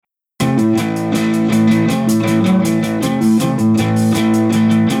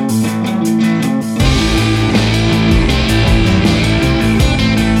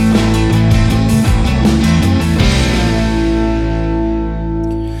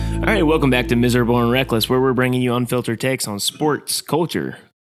All right, welcome back to Miserable and Reckless, where we're bringing you unfiltered takes on sports, culture,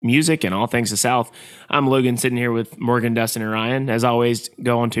 music, and all things the South. I'm Logan, sitting here with Morgan, Dustin, and Ryan. As always,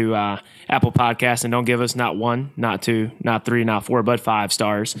 go on to Apple Podcasts and don't give us not one, not two, not three, not four, but 5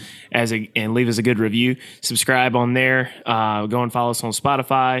 stars and leave us a good review. Subscribe on there. Go and follow us on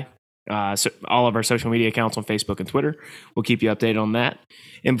Spotify. All of our social media accounts on Facebook and Twitter. We'll keep you updated on that.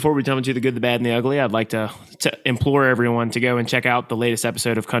 And before we jump into the good, the bad, and the ugly, I'd like to implore everyone to go and check out the latest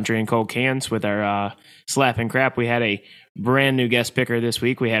episode of Country and Cold Cans with our Slap and Crap. We had a brand new guest picker this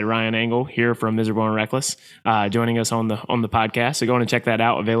week. We had Ryan Engel here from Miserable and Reckless joining us on the podcast. So go on and check that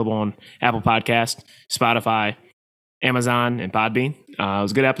out. Available on Apple Podcast, Spotify, Amazon, and Podbean. It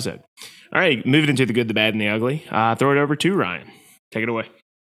was a good episode. All right, moving into the good, the bad, and the ugly. Throw it over to Ryan. Take it away.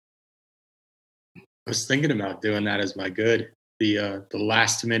 I was thinking about doing that as my good, the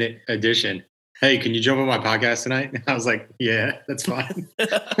last minute edition. Hey, can you jump on my podcast tonight? I was like, yeah, that's fine.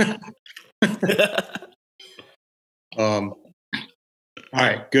 All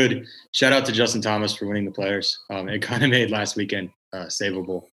right, good. Shout out to Justin Thomas for winning the Players. It kind of made last weekend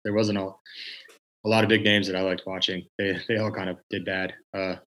savable. There wasn't a lot of big names that I liked watching. They all kind of did bad.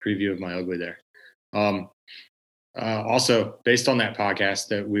 Preview of my ugly there. Also, based on that podcast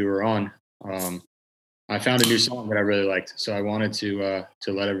that we were on, I found a new song that I really liked, so I wanted to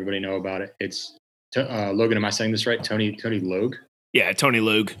let everybody know about it. It's Logan. Am I saying this right? Tony Logue. Yeah, Tony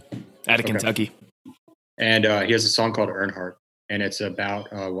Logue, out of Kentucky. And he has a song called Earnhardt, and it's about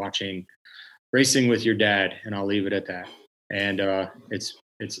watching racing with your dad. And I'll leave it at that. And it's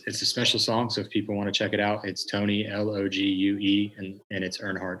a special song, so if people want to check it out, it's Tony Logue, and it's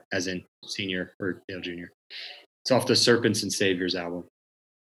Earnhardt, as in senior or Dale Jr. It's off the Serpents and Saviors album.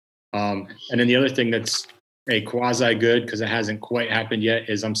 And then the other thing that's a quasi good, because it hasn't quite happened yet,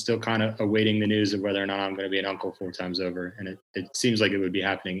 is I'm still kind of awaiting the news of whether or not I'm going to be an uncle 4 times over. And it seems like it would be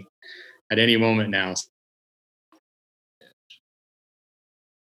happening at any moment now.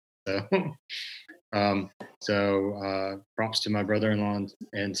 So props to my brother-in-law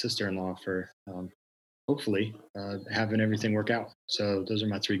and sister-in-law for hopefully having everything work out. So those are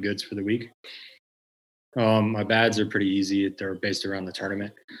my 3 goods for the week. My bads are pretty easy. They're based around the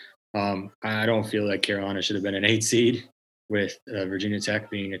tournament. I don't feel like Carolina should have been an 8 seed with Virginia Tech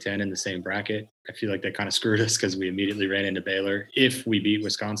being a 10 in the same bracket. I feel like that kind of screwed us because we immediately ran into Baylor if we beat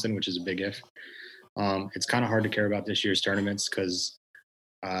Wisconsin, which is a big if. It's kind of hard to care about this year's tournaments because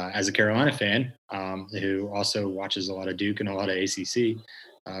as a Carolina fan who also watches a lot of Duke and a lot of ACC,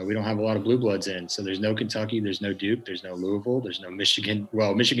 we don't have a lot of blue bloods in. So there's no Kentucky, there's no Duke, there's no Louisville, there's no Michigan.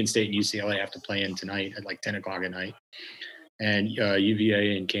 Well, Michigan State and UCLA have to play in tonight at like 10 o'clock at night. And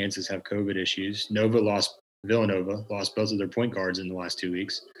UVA and Kansas have COVID issues. Villanova lost both of their point guards in the last 2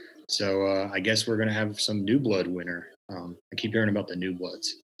 weeks. So I guess we're going to have some new blood winner. I keep hearing about the new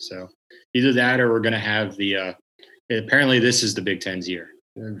bloods. So either that or we're going to have apparently this is the Big Ten's year.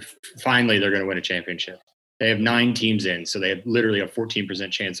 Finally, they're going to win a championship. They have 9 teams in, so they have literally a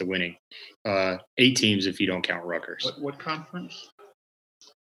 14% chance of winning. 8 teams if you don't count Rutgers. What conference?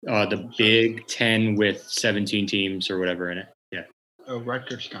 The Big Ten with 17 teams or whatever in it. Yeah. Oh,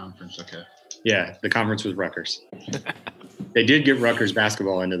 Rutgers conference. Okay. Yeah, the conference with Rutgers. They did get Rutgers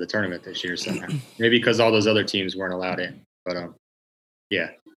basketball into the tournament this year somehow. Maybe because all those other teams weren't allowed in. But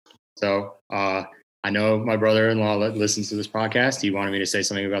yeah. So I know my brother-in-law listens to this podcast. He wanted me to say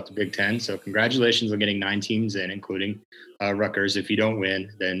something about the Big Ten. So congratulations on getting 9 teams in, including Rutgers. If you don't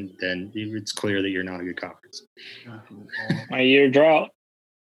win, then it's clear that you're not a good conference. My year drought.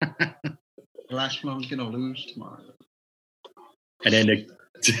 Last one was going to lose tomorrow. And then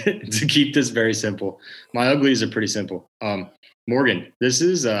to keep this very simple, my uglies are pretty simple. Morgan, this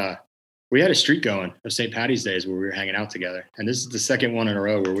is we had a streak going of St. Patty's Days where we were hanging out together, and this is the second one in a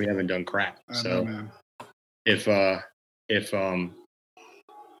row where we haven't done crap. So if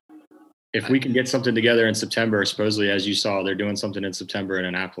we can get something together in September, supposedly, as you saw, they're doing something in September in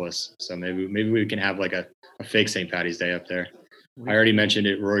Annapolis. So maybe we can have like a fake St. Patty's Day up there. I already mentioned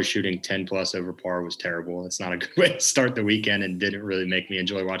it. Roy shooting 10 plus over par was terrible. It's not a good way to start the weekend and didn't really make me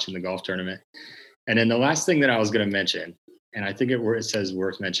enjoy watching the golf tournament. And then the last thing that I was going to mention, and I think it says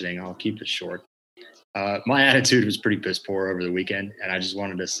worth mentioning, I'll keep it short. My attitude was pretty piss poor over the weekend, and I just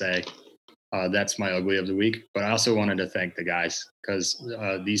wanted to say that's my ugly of the week. But I also wanted to thank the guys because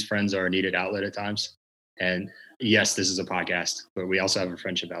these friends are a needed outlet at times. And yes, this is a podcast, but we also have a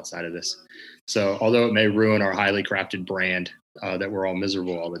friendship outside of this. So although it may ruin our highly crafted brand that we're all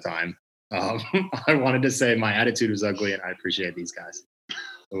miserable all the time, I wanted to say my attitude was ugly and I appreciate these guys. So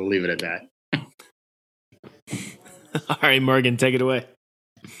we'll leave it at that. All right, Morgan, take it away.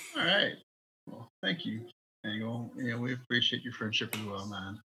 All right. Well, thank you, Engel. Yeah, we appreciate your friendship as well,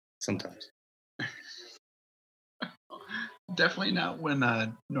 man. sometimes. Definitely not when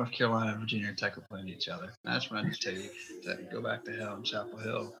North Carolina and Virginia Tech are playing each other. That's when I just tell you to go back to hell in Chapel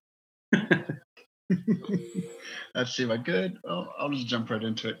Hill. Let's see, am I good? Well, I'll just jump right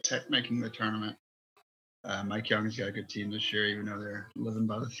into it. Tech making the tournament. Mike Young's got a good team this year, even though they're living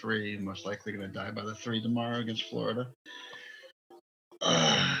by the 3, most likely going to die by the 3 tomorrow against Florida.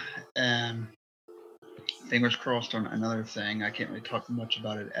 And fingers crossed on another thing. I can't really talk much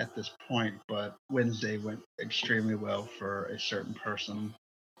about it at this point, but Wednesday went extremely well for a certain person,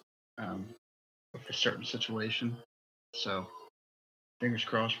 for a certain situation. So fingers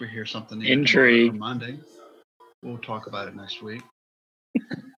crossed we hear something Intrigue. on Monday. We'll talk about it next week.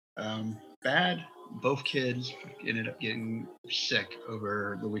 Bad. Both kids ended up getting sick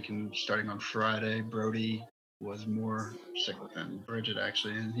over the weekend starting on Friday. Brody was more sick than Bridget,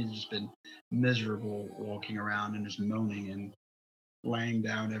 actually, and he's just been miserable walking around and just moaning and laying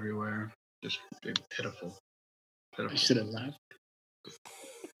down everywhere. Just pitiful. I should have laughed.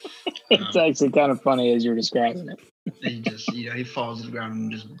 It's actually kind of funny as you're describing it. He just, he falls to the ground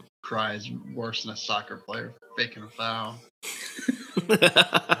and just cries worse than a soccer player faking a foul.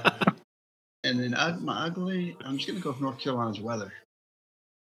 And then my ugly, I'm just going to go with North Carolina's weather.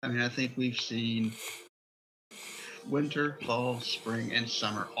 I mean, I think we've seen winter, fall, spring, and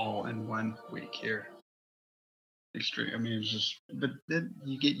summer all in 1 week here. Extreme. I mean, it's just, but then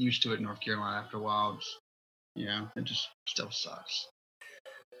you get used to it in North Carolina after a while. It just still sucks.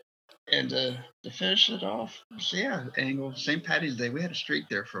 And to finish it off, Angle, St. Patty's Day, we had a streak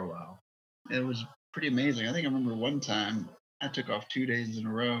there for a while. It was pretty amazing. I think I remember one time I took off 2 days in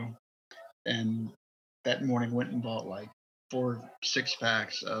a row, and that morning went and bought like 4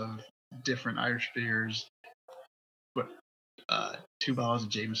 6-packs of different Irish beers, but 2 bottles of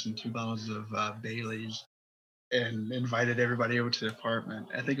Jameson, 2 bottles of Bailey's, and invited everybody over to the apartment.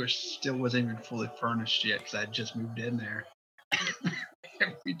 I think it still wasn't even fully furnished yet because I had just moved in there.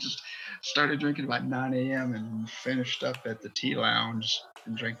 And we just started drinking about 9 a.m. and finished up at the tea lounge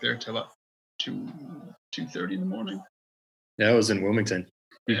and drank there till about 2:30 in the morning. That was in Wilmington.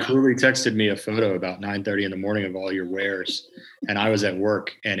 You clearly texted me a photo about 9:30 in the morning of all your wares, and I was at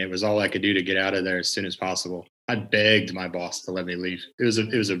work, and it was all I could do to get out of there as soon as possible. I begged my boss to let me leave. It was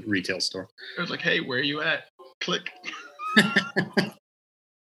a retail store. It was like, hey, where are you at? Click.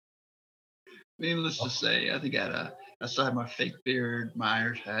 Needless to say, I think I still had my fake beard, my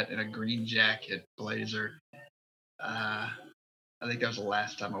Irish hat, and a green jacket blazer. I think that was the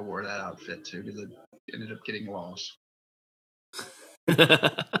last time I wore that outfit too, because it ended up getting lost.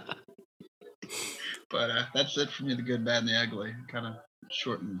 But that's it for me, the good, bad, and the ugly. Kind of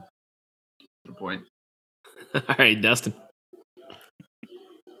short and to the point. All right, Dustin.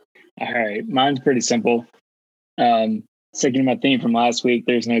 All right, mine's pretty simple. Sticking to my theme from last week,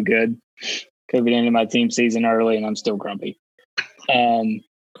 there's no good. COVID ended my team season early, and I'm still grumpy. Bad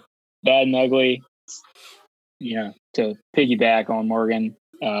and ugly, to piggyback on Morgan,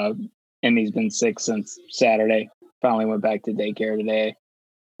 Emmy's been sick since Saturday. Finally went back to daycare today,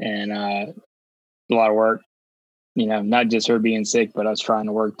 and a lot of work. Not just her being sick, but us trying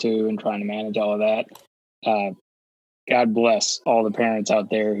to work too and trying to manage all of that. God bless all the parents out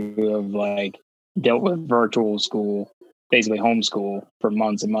there who have dealt with virtual school, basically homeschool for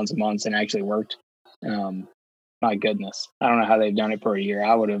months and months and months, and actually worked. My goodness, I don't know how they've done it for a year.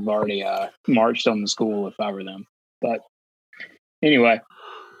 I would have already marched on the school if I were them. But anyway,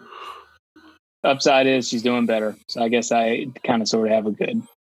 upside is she's doing better. So I guess I kind of sort of have a good.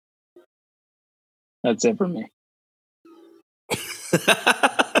 That's it for me.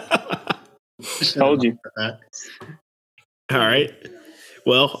 Told you. All right.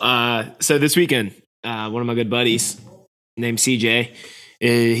 Well, so this weekend, one of my good buddies named CJ,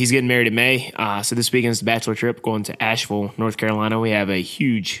 he's getting married in May. So this weekend's the bachelor trip going to Asheville, North Carolina. We have a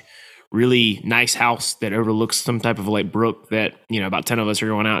huge, really nice house that overlooks some type of brook that, about 10 of us are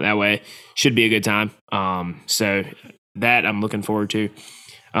going out that way. Should be a good time. So that I'm looking forward to.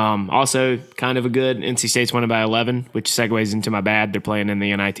 Also kind of a good NC State's winning by 11, which segues into my bad. They're playing in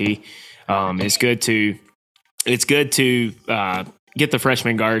the NIT. It's good to get the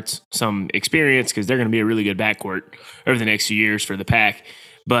freshman guards some experience because they're going to be a really good backcourt over the next few years for the Pac.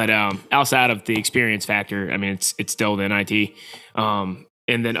 But outside of the experience factor, I mean, it's still the NIT. And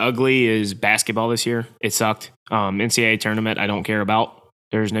then ugly is basketball this year. It sucked. NCAA tournament, I don't care about.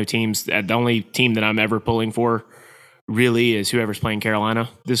 There's no teams. The only team that I'm ever pulling for really is whoever's playing Carolina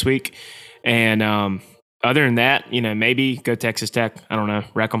this week. And other than that, maybe go Texas Tech. I don't know,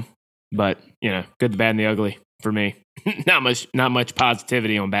 wreck them. But, good, the bad, and the ugly for me. Not much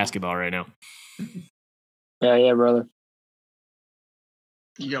positivity on basketball right now. Yeah, brother.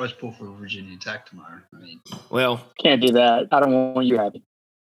 You can always pull for Virginia Tech tomorrow. I mean, Well, Can't do that. I don't want you happy.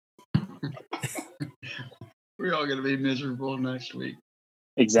 we're all going to be miserable next week.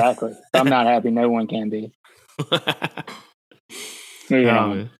 Exactly. If I'm not happy, no one can be. Moving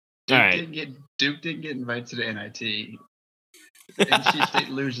on. all right. Duke didn't get invited to the NIT. NC State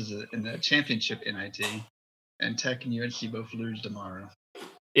loses it in the championship NIT, and Tech and UNC both lose tomorrow.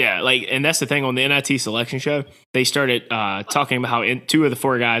 Yeah, and that's the thing on the NIT selection show. They started talking about how two of the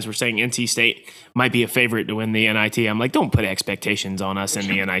four guys were saying NC State might be a favorite to win the NIT. I'm like, don't put expectations on us in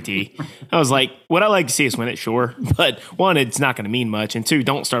the NIT. I was like, would I like to see us win it? Sure. But one, it's not going to mean much. And two,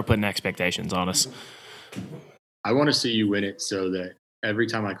 don't start putting expectations on us. I want to see you win it so that every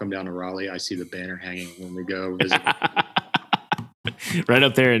time I come down to Raleigh, I see the banner hanging when we go visit. Right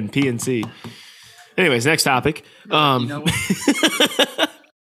up there in PNC. Anyways, next topic. You know what?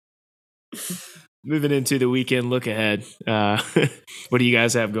 Moving into the weekend look ahead. What do you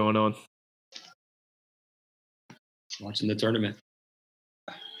guys have going on? Watching the tournament.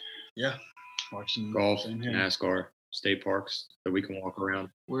 Yeah, watching Golf, same here. NASCAR, state parks that we can walk around.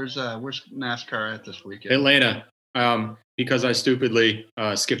 Where's NASCAR at this weekend? Atlanta, because I stupidly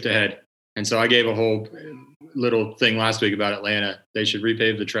skipped ahead. And so I gave a whole little thing last week about Atlanta. They should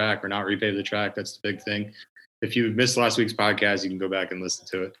repave the track or not repave the track. That's the big thing. If you missed last week's podcast, you can go back and listen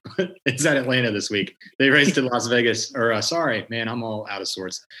to it. It's at Atlanta this week. They raced in Las Vegas. I'm all out of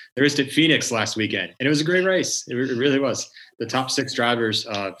sorts. They raced at Phoenix last weekend, and it was a great race. It really was. The top 6 drivers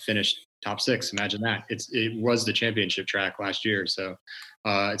finished top 6. Imagine that. It was the championship track last year. So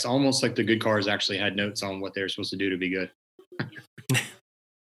it's almost like the good cars actually had notes on what they were supposed to do to be good.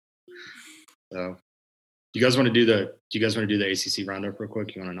 So, do you guys want to do the ACC roundup real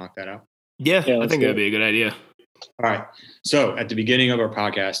quick? You want to knock that out? Yeah, I think do that'd be a good idea. All right. So at the beginning of our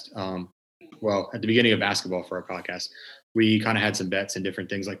podcast, at the beginning of basketball for our podcast, we kind of had some bets and different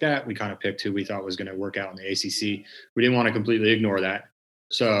things like that. We kind of picked who we thought was going to work out in the ACC. We didn't want to completely ignore that.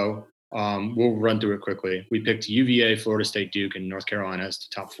 So we'll run through it quickly. We picked UVA, Florida State, Duke, and North Carolina as the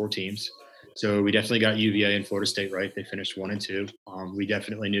top 4 teams. So we definitely got UVA and Florida State right. They finished 1 and 2. We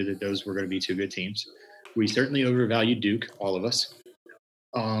definitely knew that those were going to be 2 good teams. We certainly overvalued Duke, all of us.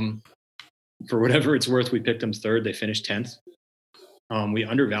 For whatever it's worth, we picked them 3rd. They finished 10th. We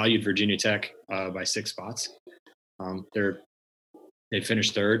undervalued Virginia Tech by 6 spots. They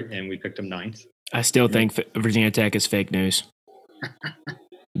finished 3rd, and we picked them 9th. I still think Virginia Tech is fake news.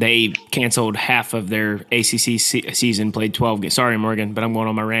 They canceled half of their ACC season, played 12 games. Sorry, Morgan, but I'm going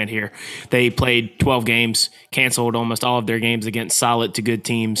on my rant here. They played 12 games, canceled almost all of their games against solid to good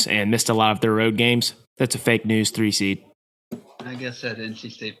teams, and missed a lot of their road games. That's a fake news 3 seed. I guess that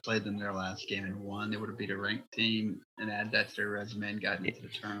NC State played them their last game and won. They would have beat a ranked team and add that to their resume and gotten into the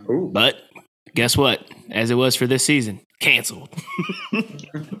tournament. Ooh. But guess what? As it was for this season, canceled.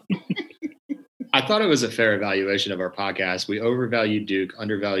 I thought it was a fair evaluation of our podcast. We overvalued Duke,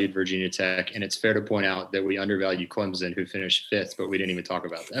 undervalued Virginia Tech, and it's fair to point out that we undervalued Clemson, who finished 5th, but we didn't even talk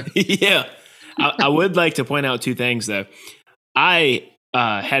about them. Yeah. I would like to point out 2 things, though. I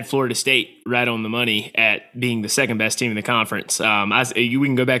had Florida State right on the money at being the 2nd best team in the conference. We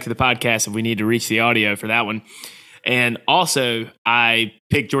can go back to the podcast if we need to reach the audio for that one. And also, I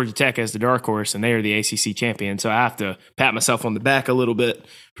picked Georgia Tech as the dark horse, and they are the ACC champion. So I have to pat myself on the back a little bit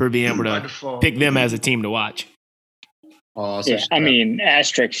for being able to pick them as a team to watch.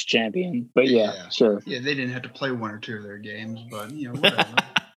 asterisk champion, but yeah, sure. Yeah, they didn't have to play 1 or 2 of their games, but whatever.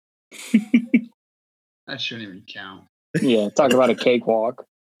 That shouldn't even count. Yeah, talk about a cakewalk.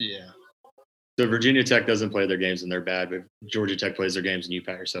 Yeah. So Virginia Tech doesn't play their games and they're bad, but Georgia Tech plays their games and you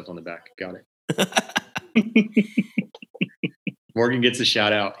pat yourself on the back. Got it. Morgan gets a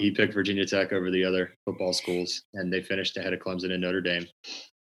shout out. He picked Virginia Tech over the other football schools, and they finished ahead of Clemson and Notre Dame.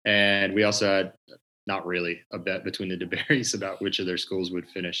 And we also had, not really, a bet between the DeBerrys about which of their schools would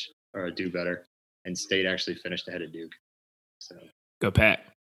finish or do better. And State actually finished ahead of Duke. So Go Pat.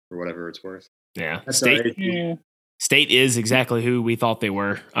 for whatever it's worth. Yeah. That's State, all right. Yeah. State is exactly who we thought they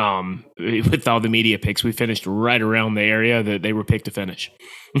were. With all the media picks, we finished right around the area that they were picked to finish.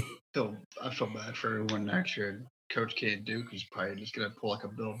 I feel bad for everyone next year. Coach K at Duke is probably just going to pull like a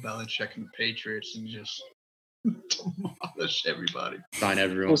Bill Belichick and the Patriots and just demolish everybody. Sign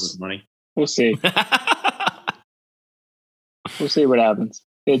everyone with money. We'll see. We'll see what happens.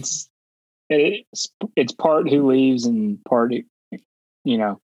 It's part who leaves and part,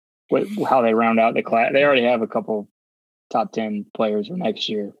 how they round out the class. They already have a couple top 10 players for next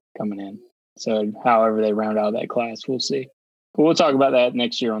year coming in. So however they round out that class, we'll see. But we'll talk about that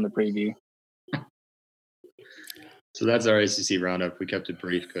next year on the preview. So that's our ACC roundup. We kept it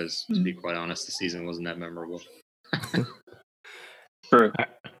brief because, to be quite honest, the season wasn't that memorable. True.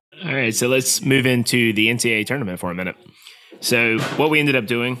 All right, so let's move into the NCAA tournament for a minute. So what we ended up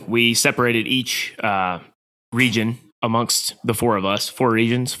doing, we separated each region amongst the four of us. 4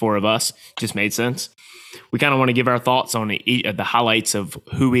 regions, 4 of us. Just made sense. We kind of want to give our thoughts on the highlights of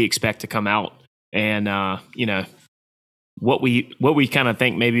who we expect to come out, and what we kind of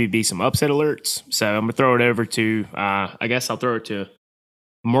think maybe be some upset alerts. So I'm gonna throw it over to I guess I'll throw it to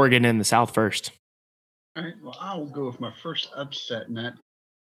Morgan in the South first. All right. Well, I'll go with my first upset in that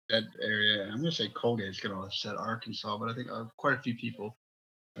area. I'm going to say Colgate's going to upset Arkansas, but I think quite a few people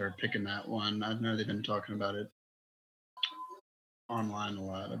are picking that one. I know they've been talking about it online a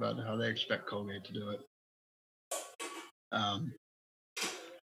lot about how they expect Colgate to do it.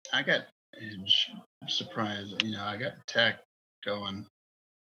 I got surprised. I got Tech going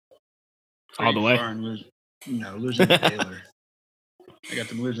All the way. far and losing to Baylor. I got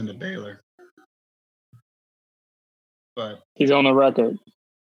them losing to Baylor. But he's on the record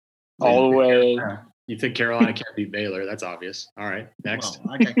all the way. You think Carolina can't beat Baylor? That's obvious. All right, next.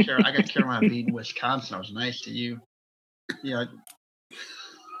 Well, I got Carolina beating Wisconsin. I was nice to you. Yeah.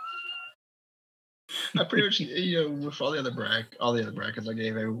 I pretty much, with all the other brackets I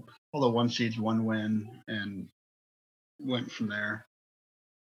gave, all the 1 seeds 1 win and went from there.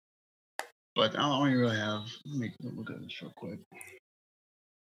 But I don't really have. Let me look at this real quick.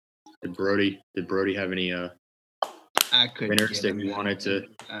 Did Brody have any winners that we wanted to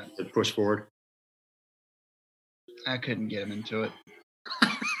push forward? I couldn't get him into it.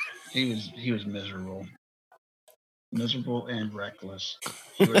 He was miserable and reckless.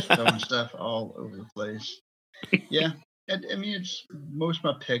 He was throwing stuff all over the place. Yeah, I mean, it's most of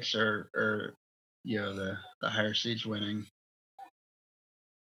my picks are the higher seeds winning.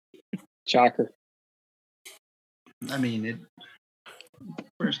 Shocker. I mean,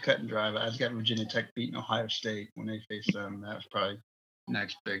 first cut and drive. I just got Virginia Tech beating Ohio State when they faced them. That was probably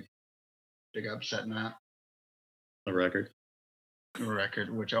next big upset in that. A record,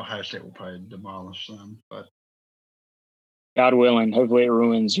 which Ohio State will probably demolish them. But God willing, hopefully it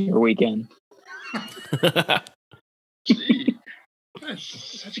ruins your weekend. Gee,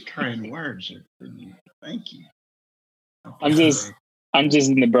 that's such kind words. Thank you. I'm just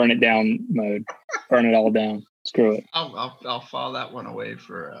in the burn it down mode. Burn it all down. Screw it. I'll file that one away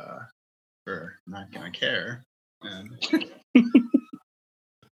for not gonna care. But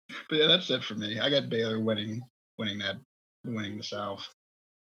yeah, that's it for me. I got Baylor winning the South.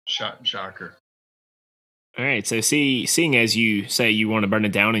 Shocker. All right, so seeing as you say you want to burn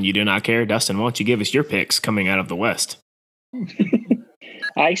it down and you do not care, Dustin, why don't you give us your picks coming out of the West?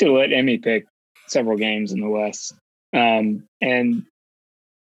 I actually let Emmy pick several games in the West. And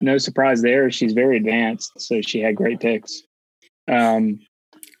no surprise there, she's very advanced, so she had great picks.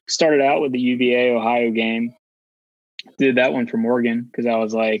 Started out with the UVA Ohio game. Did that one for Morgan because I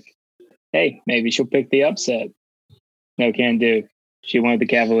was like, hey, maybe she'll pick the upset. No can do. She went with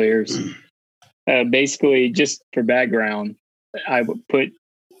the Cavaliers. Basically, just for background, I would put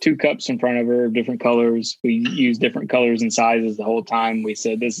 2 cups in front of her of different colors. We used different colors and sizes the whole time. We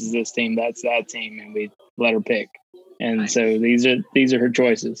said, this is this team, that's that team, and we let her pick. And so these are her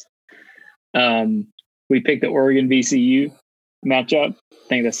choices. We picked the Oregon VCU matchup. I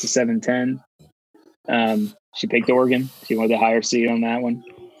think that's the 7-10. She picked Oregon. She wanted the higher seed on that one.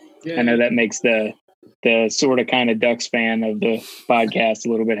 Yeah. I know that makes the sort of kind of Ducks fan of the podcast a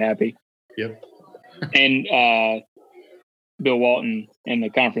little bit happy. Yep. And Bill Walton in the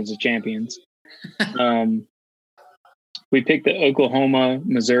Conference of Champions. We picked the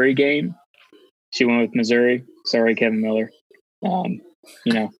Oklahoma-Missouri game. She went with Missouri. Sorry, Kevin Miller.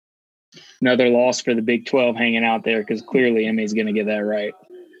 Another loss for the Big 12 hanging out there because clearly Emmy's going to get that right.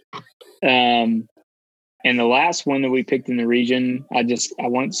 And the last one that we picked in the region, I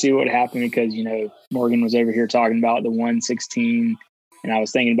want to see what happened because, Morgan was over here talking about the 1-16, and I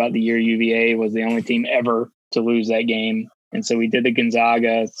was thinking about the year UVA was the only team ever to lose that game. And so we did the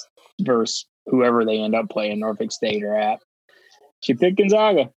Gonzaga versus whoever they end up playing, Norfolk State or App. She picked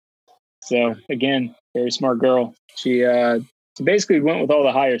Gonzaga. So, again, very smart girl. She basically went with all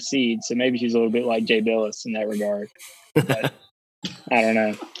the higher seeds, so maybe she's a little bit like Jay Billis in that regard. But I don't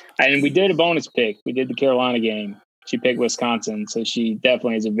know. And we did a bonus pick. We did the Carolina game. She picked Wisconsin, so she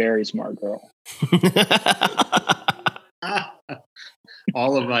definitely is a very smart girl.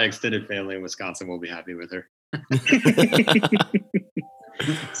 All of my extended family in Wisconsin will be happy with her.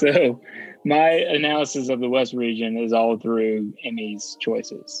 So my analysis of the West region is all through Emmy's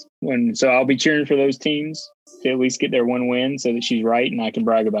choices. So I'll be cheering for those teams to at least get their 1 win so that she's right and I can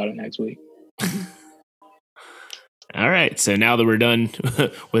brag about it next week. All right. So now that we're done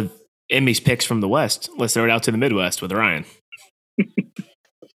with Emmy's picks from the West, let's throw it out to the Midwest with Ryan.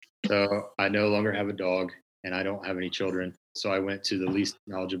 So I no longer have a dog and I don't have any children. So I went to the least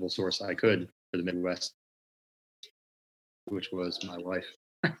knowledgeable source I could for the Midwest, which was my wife.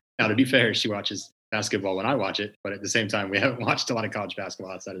 Now, to be fair, she watches basketball when I watch it, but at the same time, we haven't watched a lot of college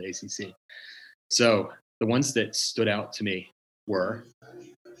basketball outside of the ACC. So the ones that stood out to me were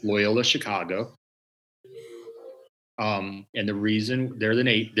Loyola Chicago. And the reason they're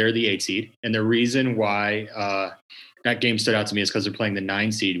the 8 seed. And the reason why that game stood out to me is because they're playing the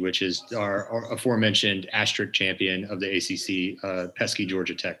 9 seed, which is our aforementioned asterisk champion of the ACC, pesky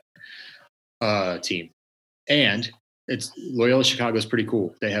Georgia Tech team. And it's Loyola Chicago is pretty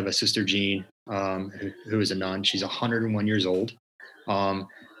cool. They have a sister Jean, who is a nun. She's 101 years old.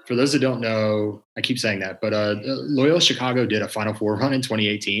 For those that don't know, I keep saying that, but Loyola Chicago did a Final Four run in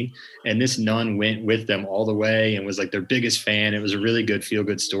 2018, and this nun went with them all the way and was like their biggest fan. It was a really good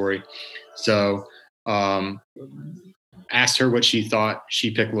feel-good story. So asked her what she thought.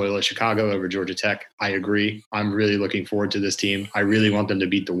 She picked Loyola Chicago over Georgia Tech. I agree. I'm really looking forward to this team. I really want them to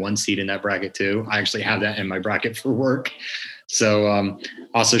beat the 1 seed in that bracket too. I actually have that in my bracket for work. So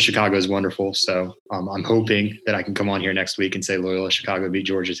also Chicago is wonderful. So I'm hoping that I can come on here next week and say Loyola Chicago beat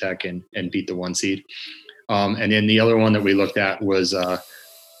Georgia Tech and beat the 1 seed. And then the other one that we looked at was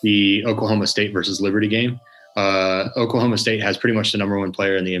the Oklahoma State versus Liberty game. Oklahoma State has pretty much the number 1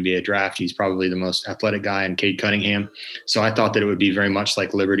 player in the NBA draft. He's probably the most athletic guy in Cade Cunningham. So I thought that it would be very much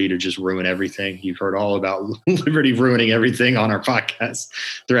like Liberty to just ruin everything. You've heard all about Liberty ruining everything on our podcast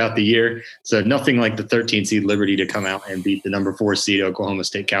throughout the year. So nothing like the 13 seed Liberty to come out and beat the number 4 seed Oklahoma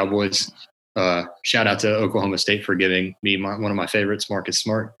State Cowboys. Shout out to Oklahoma State for giving me one of my favorites, Marcus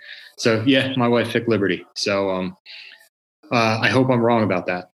Smart. So yeah, my wife picked Liberty. So I hope I'm wrong about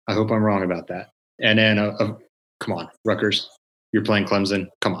that. And then, come on, Rutgers, you're playing Clemson.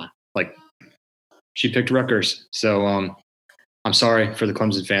 Come on. Like, she picked Rutgers. So I'm sorry for the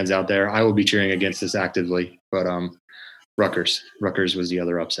Clemson fans out there. I will be cheering against this actively. But Rutgers was the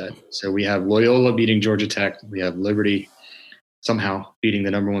other upset. So we have Loyola beating Georgia Tech. We have Liberty somehow beating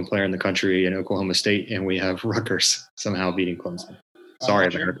the number 1 player in the country in Oklahoma State. And we have Rutgers somehow beating Clemson. Sorry,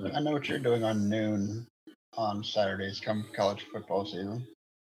 America. I know what you're doing on noon on Saturdays come college football season.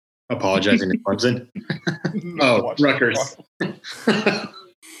 Apologizing to Clemson. Oh, Rutgers.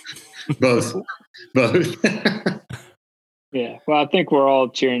 Both. Yeah. Well, I think we're all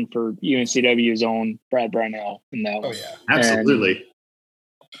cheering for UNCW's own Brad Brownell. Oh, yeah. Absolutely.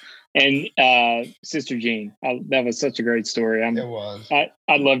 And Sister Jean. That was such a great story. It was.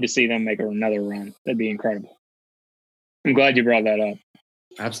 I'd love to see them make another run. That'd be incredible. I'm glad you brought that up.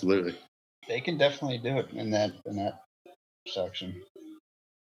 Absolutely. They can definitely do it in that section.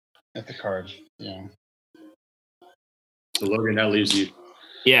 At the Cards, yeah. So Logan, that leaves you.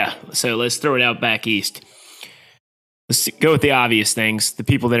 Yeah, so let's throw it out back east. Let's go with the obvious things, the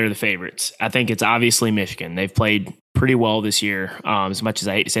people that are the favorites. I think it's obviously Michigan. They've played pretty well this year, as much as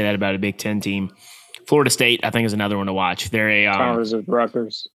I hate to say that about a Big Ten team. Florida State, I think, is another one to watch. They're a Towers with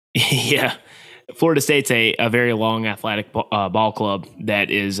Rutgers. Yeah. Florida State's a very long athletic ball club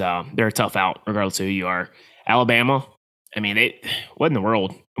that is they're a tough out regardless of who you are. Alabama, I mean, what in the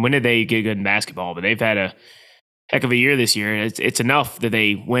world? When did they get good in basketball? But they've had a heck of a year this year. It's enough that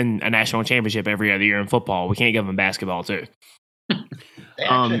they win a national championship every other year in football. We can't give them basketball too. They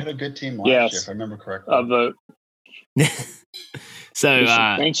actually had a good team last year, if I remember correctly. A vote. So we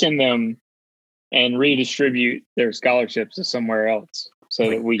should mention them and redistribute their scholarships to somewhere else so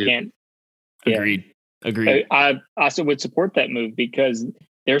that we can't. Agreed. I also would support that move because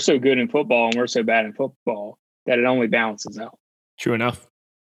they're so good in football and we're so bad in football that it only balances out. True enough.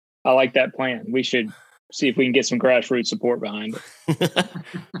 I like that plan. We should see if we can get some grassroots support behind it.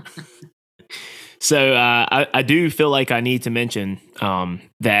 So I do feel like I need to mention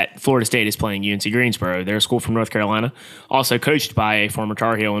that Florida State is playing UNC Greensboro. They're a school from North Carolina, also coached by a former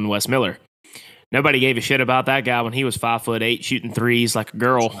Tar Heel in Wes Miller. Nobody gave a shit about that guy when he was 5'8", shooting threes like a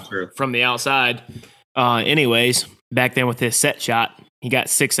girl from the outside. Anyways, back then with his set shot, he got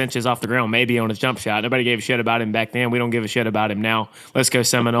 6 inches off the ground, maybe on his jump shot. Nobody gave a shit about him back then. We don't give a shit about him now. Let's go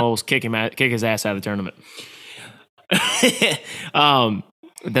Seminoles, kick his ass out of the tournament.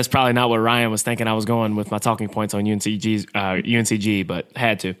 That's probably not what Ryan was thinking I was going with my talking points on UNCG, but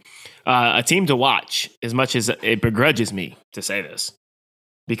had to. A team to watch, as much as it begrudges me to say this,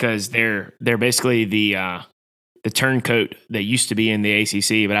 because they're basically the turncoat that used to be in the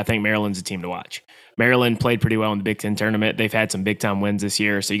ACC, but I think Maryland's a team to watch. Maryland played pretty well in the Big Ten tournament. They've had some big-time wins this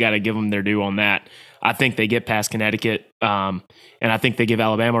year, so you got to give them their due on that. I think they get past Connecticut, and I think they give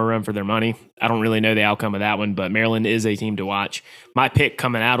Alabama a run for their money. I don't really know the outcome of that one, but Maryland is a team to watch. My pick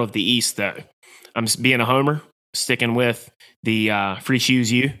coming out of the East, though, I'm being a homer. sticking with the free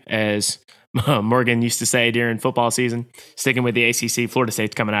shoes you, as Morgan used to say during football season, sticking with the ACC. Florida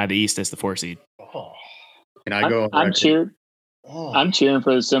State's coming out of the East as the 4 seed. Oh, Can I go? I'm cheering. oh. I'm cheering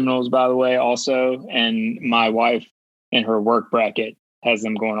for the Seminoles, by the way, also. And my wife in her work bracket has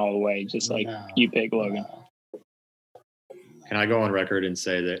them going all the way, just like No, you pick, Logan. no. Can I go on record and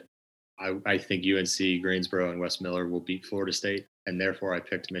say that I think UNC, Greensboro, and West Miller will beat Florida State, and therefore I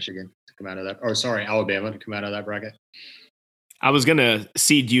picked Michigan to come out of that. Or sorry, Alabama to come out of that bracket. I was going to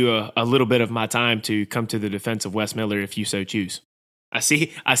cede you a little bit of my time to come to the defense of Wes Miller if you so choose. I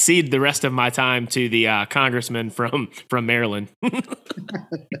cede the rest of my time to the congressman from Maryland.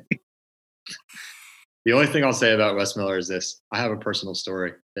 The only thing I'll say about Wes Miller is this: I have a personal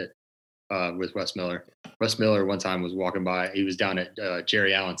story that with Wes Miller. Wes Miller one time was walking by. He was down at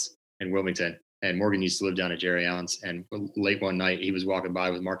Jerry Allen's in Wilmington, and Morgan used to live down at Jerry Allen's. And late one night, he was walking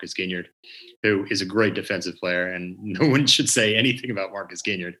by with Marcus Ginyard, who is a great defensive player, and no one should say anything about Marcus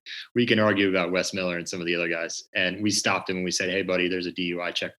Ginyard. We can argue about Wes Miller and some of the other guys. And we stopped him and we said, "Hey, buddy, there's a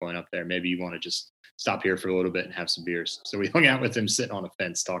DUI checkpoint up there. Maybe you want to just stop here for a little bit and have some beers." So we hung out with him, sitting on a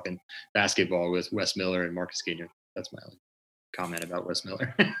fence, talking basketball with Wes Miller and Marcus Ginyard. That's my only comment about Wes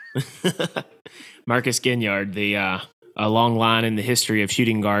Miller. Marcus Ginyard, a long line in the history of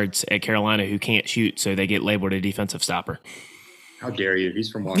shooting guards at Carolina who can't shoot, so they get labeled a defensive stopper. How dare you? He's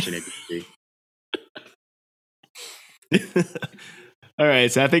from Washington, D.C. All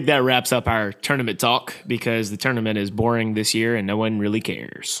right, so I think that wraps up our tournament talk because the tournament is boring this year and no one really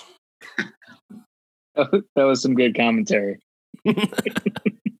cares. That was some good commentary.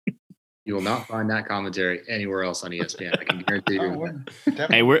 You will not find that commentary anywhere else on ESPN. I can guarantee you.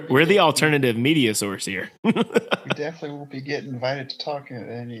 Hey, we're the alternative media source here. We definitely will be getting invited to talk at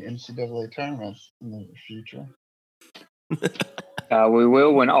any NCAA tournaments in the future. We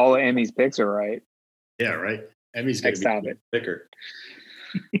will when all of Emmy's picks are right. Yeah, right. Emmy's going Next to be topic. thicker.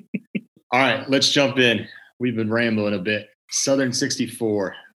 All right, let's jump in. We've been rambling a bit. Southern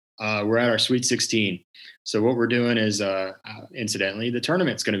 64. We're at our Sweet 16. So what we're doing is, incidentally, the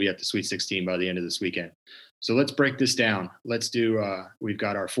tournament's going to be at the Sweet 16 by the end of this weekend. So let's break this down. Let's do, we've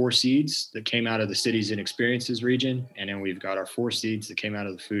got our 4 seeds that came out of the cities and experiences region, and then we've got our 4 seeds that came out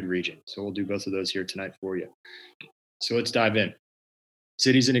of the food region. So we'll do both of those here tonight for you. So let's dive in.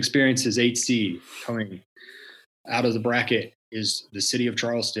 Cities and experiences 8 seed coming out of the bracket is the city of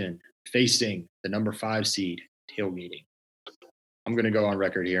Charleston facing the number 5 seed, tailgating. I'm going to go on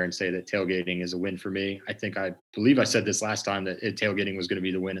record here and say that tailgating is a win for me. I believe I said this last time that tailgating was going to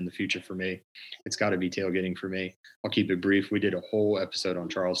be the win in the future for me. It's got to be tailgating for me. I'll keep it brief. We did a whole episode on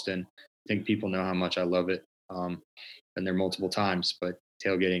Charleston. I think people know how much I love it. Been there multiple times, but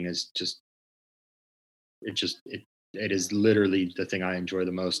tailgating is it is literally the thing I enjoy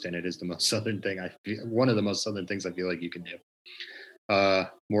the most, and it is the most Southern thing. One of the most Southern things I feel like you can do.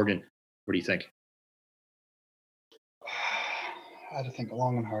 Morgan, what do you think? I had to think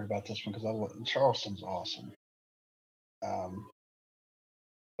long and hard about this one because Charleston's awesome.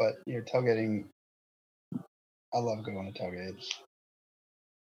 But tailgating, I love going to tailgates.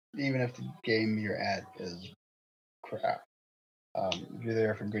 Even if the game you're at is crap. If you're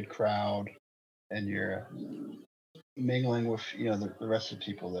there for a good crowd and you're mingling with the rest of the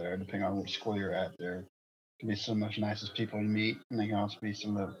people there, depending on which school you're at, there can be some of the nicest people you meet, and they can also be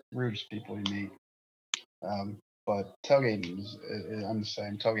some of the rudest people you meet. But tailgating is I'm the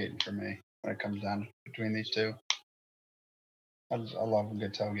same. Tailgating for me when it comes down between these two. I love a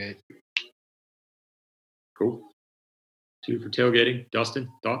good tailgate. Cool. 2 for tailgating. Dustin,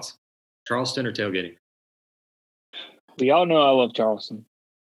 thoughts? Charleston or tailgating? We all know I love Charleston.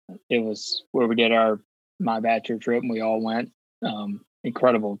 It was where we did my bachelor trip, and we all went.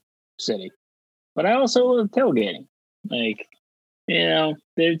 Incredible city. But I also love tailgating.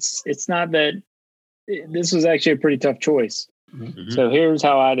 It's not that. This was actually a pretty tough choice. Mm-hmm. So here's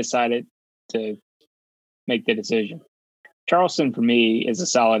how I decided to make the decision. Charleston, for me, is a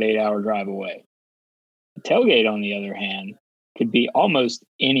solid 8-hour drive away. The tailgate, on the other hand, could be almost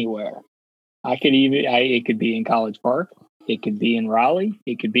anywhere. It could be in College Park. It could be in Raleigh.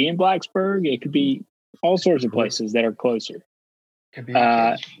 It could be in Blacksburg. It could be all sorts of places that are closer. Could be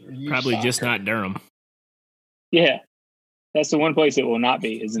probably just not Durham. Yeah. That's the one place it will not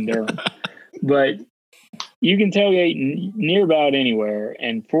be, is in Durham. But you can tailgate near about anywhere,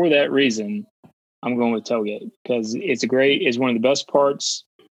 and for that reason, I'm going with tailgate because it's one of the best parts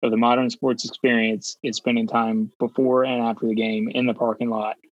of the modern sports experience. It's spending time before and after the game in the parking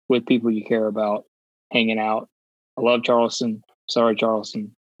lot with people you care about, hanging out. I love Charleston. Sorry,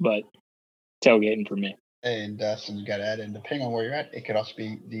 Charleston, but tailgating for me. And Dustin, you got to add in, depending on where you're at, it could also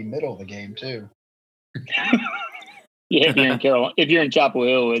be the middle of the game too. Yeah, if you're in Chapel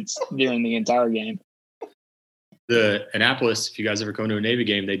Hill, it's during the entire game. The Annapolis, if you guys ever come to a Navy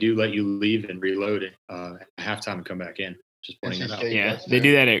game, they do let you leave and reload at halftime and come back in. Just pointing that out. Yeah, they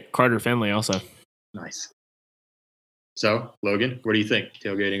do that at Carter Finley also. Nice. So, Logan, what do you think?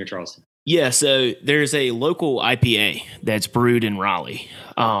 Tailgating at Charleston? Yeah, so there's a local IPA that's brewed in Raleigh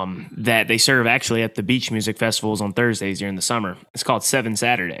that they serve actually at the beach music festivals on Thursdays during the summer. It's called 7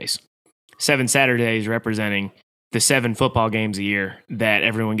 Saturdays. 7 Saturdays representing the 7 football games a year that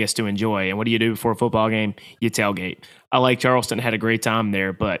everyone gets to enjoy. And what do you do before a football game? You tailgate. I like Charleston, had a great time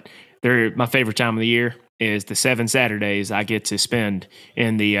there, but my favorite time of the year is the 7 Saturdays I get to spend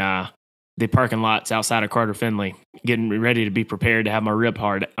in the parking lots outside of Carter Finley, getting ready to be prepared to have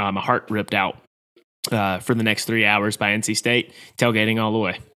my heart ripped out for the next 3 hours by NC State, tailgating all the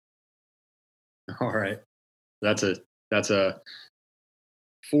way. All right. That's a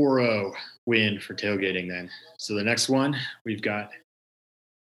 4-0 win for tailgating then. So the next one, we've got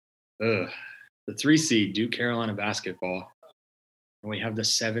the 3 seed Duke Carolina basketball, and we have the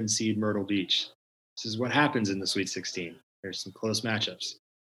 7 seed Myrtle Beach. This is what happens in the Sweet 16. There's some close matchups.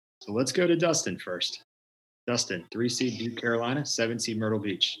 So let's go to Dustin first. Dustin, 3 seed Duke Carolina, 7 seed Myrtle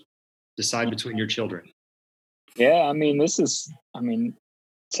Beach. Decide between your children. Yeah,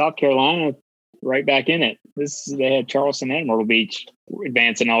 South Carolina right back in it. They had Charleston and Myrtle Beach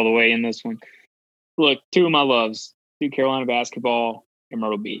advancing all the way in this one. Look, 2 of my loves, Duke Carolina basketball and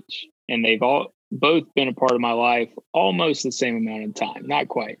Myrtle Beach. And they've both been a part of my life almost the same amount of time. Not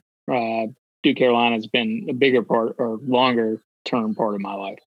quite. Duke Carolina has been a bigger part or longer term part of my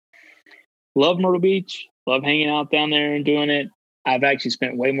life. Love Myrtle Beach. Love hanging out down there and doing it. I've actually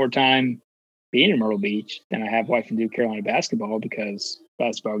spent way more time being in Myrtle Beach than I have watching Duke Carolina basketball because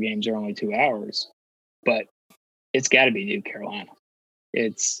basketball games are only 2 hours. But it's got to be Duke Carolina.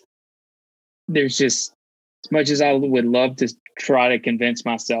 There's just, as much as I would love to try to convince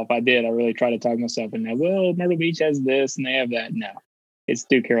myself, I really tried to talk myself into, well, Myrtle Beach has this and they have that. No, it's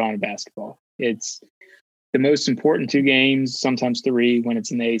Duke Carolina basketball. It's the most important 2 games, sometimes 3 when it's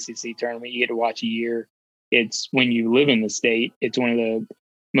in the ACC tournament you get to watch a year. It's when you live in the state, it's one of the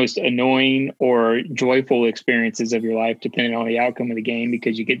most annoying or joyful experiences of your life, depending on the outcome of the game,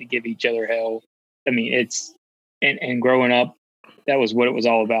 because you get to give each other hell. I mean, and growing up, that was what it was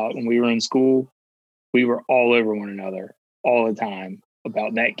all about. When we were in school, we were all over one another all the time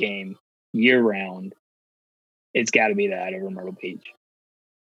about that game year round. It's got to be that over Myrtle Beach.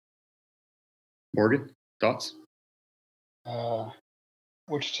 Morgan, thoughts?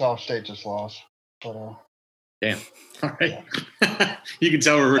 Wichita State just lost. But, damn. All right. Yeah. You can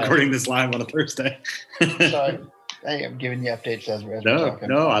tell we're recording this live on a Thursday. Sorry. Hey, I'm giving you updates as we're talking.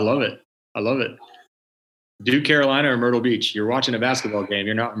 No, I love it. Duke Carolina or Myrtle Beach? You're watching a basketball game.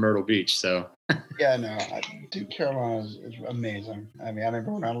 You're not in Myrtle Beach, so. Yeah, no. Duke Carolina is amazing. I mean, I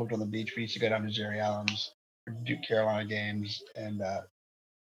remember when I lived on the beach, we used to go down to Jerry Allen's for Duke Carolina games and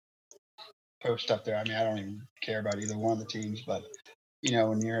post up there. I mean, I don't even care about either one of the teams, but, you know,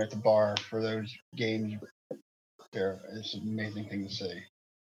 when you're at the bar for those games, it's an amazing thing to see.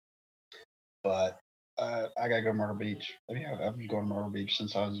 But I got to go to Myrtle Beach. I mean, I've been going to Myrtle Beach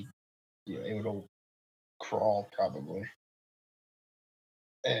since I was able to crawl, probably.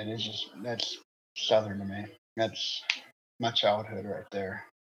 And that's Southern to me. That's my childhood right there.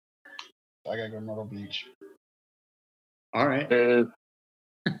 I got to go to Myrtle Beach. All right.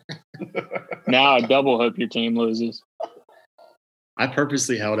 Now I double hope your team loses. I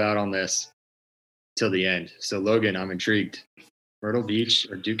purposely held out on this till the end. So, Logan, I'm intrigued. Myrtle Beach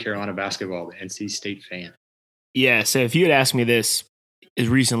or Duke Carolina basketball, the NC State fan? Yeah, so if you had asked me this as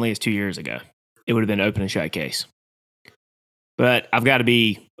recently as 2 years ago, it would have been an open and shut case. But I've got to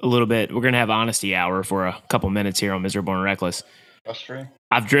be a little bit, we're going to have honesty hour for a couple minutes here on Miserable and Reckless. That's true.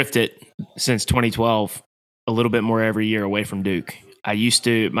 I've drifted since 2012 a little bit more every year away from Duke. I used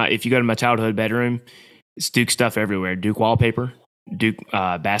to, if you go to my childhood bedroom, it's Duke stuff everywhere. Duke wallpaper, Duke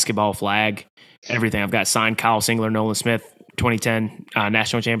basketball flag, everything. I've got signed Kyle Singler, Nolan Smith, 2010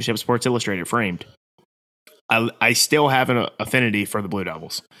 National Championship Sports Illustrated framed. I still have an affinity for the Blue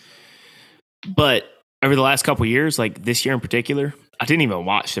Devils. But over the last couple of years, like this year in particular, I didn't even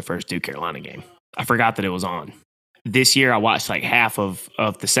watch the first Duke Carolina game. I forgot that it was on. This year, I watched like half of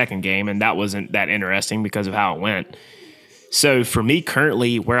the second game, and that wasn't that interesting because of how it went. So for me,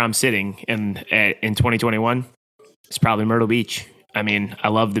 currently, where I'm sitting in 2021, it's probably Myrtle Beach. I mean, I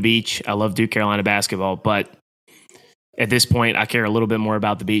love the beach. I love Duke Carolina basketball, but at this point, I care a little bit more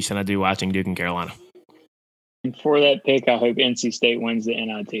about the beach than I do watching Duke and Carolina. And for that pick, I hope NC State wins the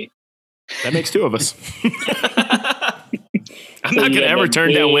NIT. That makes 2 of us. I'm not going to ever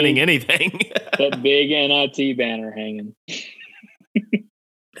turn down winning anything. That big NIT banner hanging.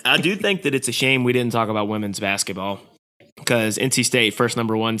 I do think that it's a shame we didn't talk about women's basketball because NC State, first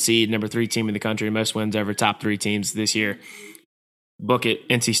number 1 seed, number 3 team in the country, most wins over top 3 teams this year. Book it,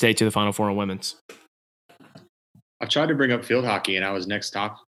 NC State to the Final Four in women's. I tried to bring up field hockey, and I was next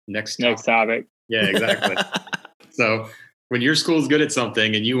topic. Yeah, exactly. So when your school's good at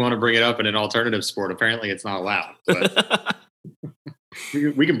something and you want to bring it up in an alternative sport, apparently it's not allowed. But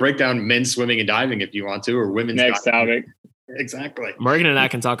we can break down men's swimming and diving if you want to, or women's next diving. topic. Exactly. Morgan and I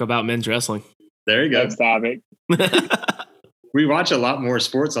can talk about men's wrestling. There you go. Next topic. We watch a lot more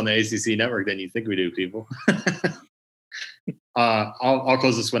sports on the ACC network than you think we do, people. I'll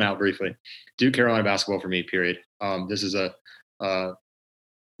close this one out briefly. Duke Carolina basketball for me, period. This is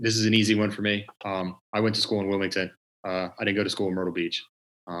an easy one for me. I went to school in Wilmington. I didn't go to school in Myrtle Beach.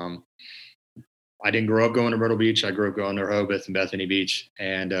 I didn't grow up going to Myrtle Beach. I grew up going to Rehoboth and Bethany Beach.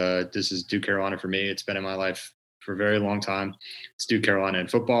 And this is Duke Carolina for me. It's been in my life for a very long time. It's Duke Carolina in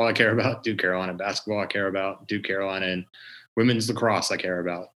football I care about. Duke Carolina basketball I care about. Duke Carolina and women's lacrosse I care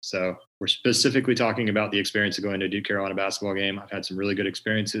about. So we're specifically talking about the experience of going to a Duke Carolina basketball game. I've had some really good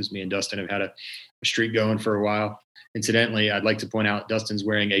experiences. Me and Dustin have had a streak going for a while. Incidentally, I'd like to point out Dustin's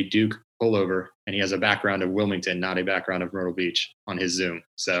wearing a Duke pullover, and he has a background of Wilmington, not a background of Myrtle Beach on his Zoom.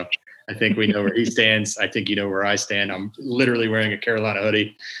 So I think we know where he stands. I think you know where I stand. I'm literally wearing a Carolina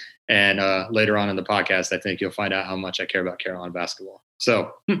hoodie. And later on in the podcast, I think you'll find out how much I care about Carolina basketball.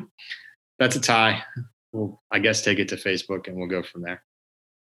 So that's a tie. We'll, I guess, take it to Facebook, and we'll go from there.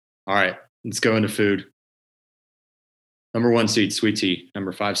 All right, let's go into food. Number 1 seed, sweet tea.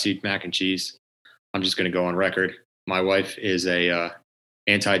 Number 5 seed, mac and cheese. I'm just going to go on record. My wife is a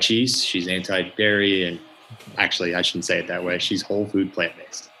anti-cheese. She's anti-dairy, and actually, I shouldn't say it that way. She's whole food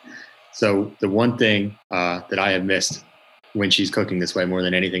plant-based. So the one thing that I have missed when she's cooking this way more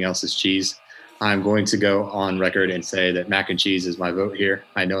than anything else is cheese. I'm going to go on record and say that mac and cheese is my vote here.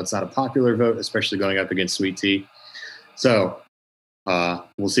 I know it's not a popular vote, especially going up against sweet tea. So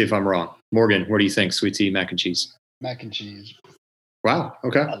we'll see if I'm wrong. Morgan, what do you think? Sweet tea, mac and cheese? Mac and cheese. Wow.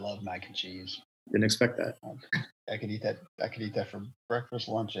 Okay. I love mac and cheese. Didn't expect that. I could eat that. I could eat that for breakfast,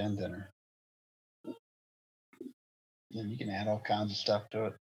 lunch, and dinner. And you can add all kinds of stuff to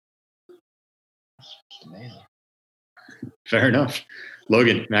it. It's amazing. Fair enough.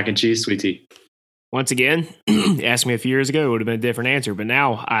 Logan, mac and cheese, sweet tea. Once again, asked me a few years ago, it would have been a different answer. But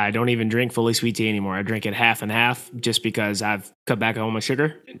now I don't even drink fully sweet tea anymore. I drink it half and half just because I've cut back on my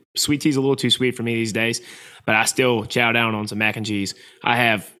sugar. Sweet tea's a little too sweet for me these days, but I still chow down on some mac and cheese. I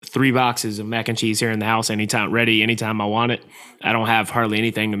have 3 boxes of mac and cheese here in the house anytime I want it. I don't have hardly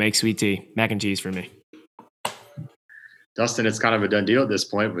anything to make sweet tea. Mac and cheese for me. Dustin, it's kind of a done deal at this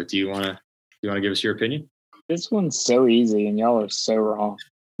point, but do you want to give us your opinion? This one's so easy, and y'all are so wrong.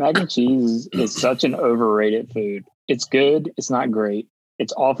 Mac and cheese is such an overrated food. It's good. It's not great.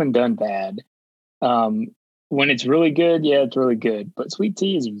 It's often done bad. When it's really good, yeah, it's really good. But sweet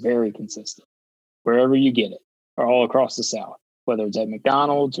tea is very consistent wherever you get it, or all across the South. Whether it's at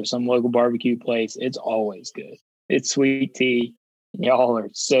McDonald's or some local barbecue place, it's always good. It's sweet tea. Y'all are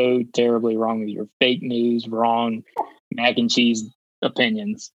so terribly wrong with your fake news, wrong mac and cheese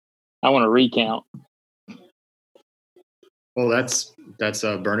opinions. I want to recount. Well, that's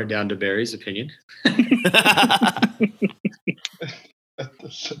burn it down to Barry's opinion. A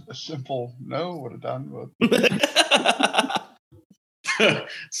simple no would have done.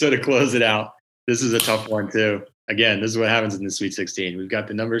 So to close it out, this is a tough one too. Again, this is what happens in the Sweet 16. We've got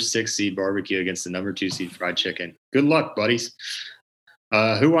the number 6 seed barbecue against the number 2 seed fried chicken. Good luck, buddies.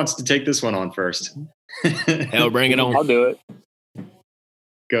 Who wants to take this one on first? Hell, bring it on. I'll do it.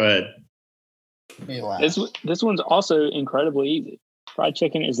 Go ahead. Me last. This one's also incredibly easy. Fried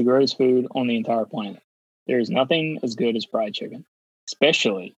chicken is the greatest food on the entire planet. There is nothing as good as fried chicken,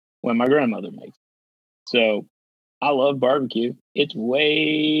 especially when my grandmother makes it. So I love barbecue. It's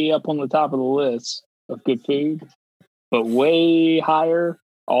way up on the top of the list of good food, but way higher,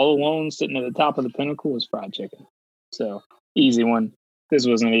 all alone, sitting at the top of the pinnacle is fried chicken. So easy one. This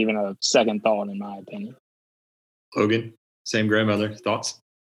wasn't even a second thought, in my opinion. Logan, same grandmother. Thoughts?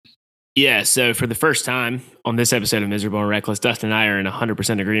 Yeah, so for the first time on this episode of Miserable and Reckless, Dustin and I are in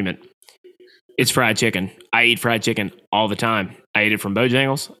 100% agreement. It's fried chicken. I eat fried chicken all the time. I eat it from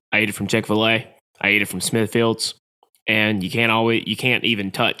Bojangles. I eat it from Chick-fil-A. I eat it from Smithfield's. And you can't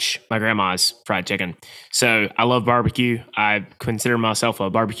even touch my grandma's fried chicken. So I love barbecue. I consider myself a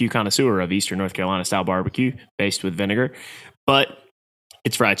barbecue connoisseur of Eastern North Carolina style barbecue based with vinegar. But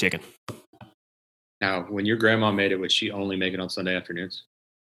it's fried chicken. Now, when your grandma made it, would she only make it on Sunday afternoons?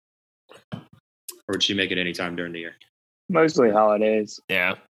 Or would she make it anytime during the year? Mostly holidays.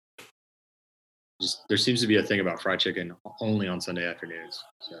 Yeah. There seems to be a thing about fried chicken only on Sunday afternoons.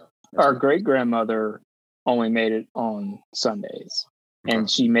 So our great grandmother only made it on Sundays, and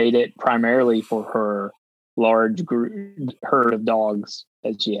she made it primarily for her large herd of dogs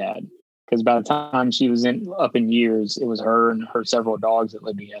that she had. Because by the time she was up in years, it was her and her several dogs that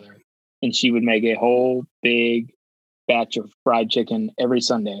lived together, and she would make a whole big batch of fried chicken every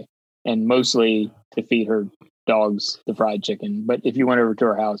Sunday, and mostly to feed her dogs the fried chicken. But if you went over to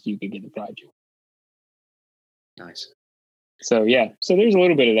her house, you could get the fried chicken. Nice. So there's a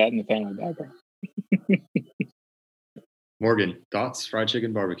little bit of that in the family background. Morgan, thoughts? Fried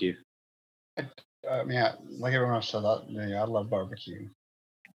chicken, barbecue. I mean, like everyone else said, I love barbecue,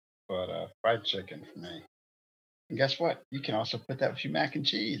 but fried chicken for me. And guess what? You can also put that with your mac and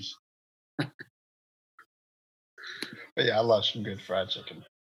cheese. But yeah, I love some good fried chicken.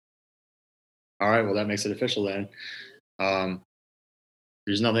 All right, well, that makes it official then.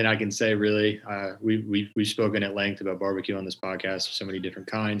 There's nothing I can say really. We've spoken at length about barbecue on this podcast, so many different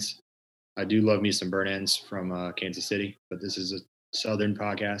kinds. I do love me some burnt ends from Kansas City, but this is a Southern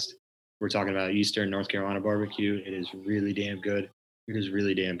podcast. We're talking about Eastern North Carolina barbecue. It is really damn good. It is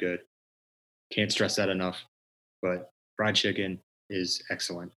really damn good. Can't stress that enough. But fried chicken is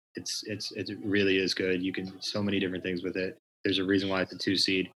excellent. It really is good. You can do so many different things with it. There's a reason why it's a 2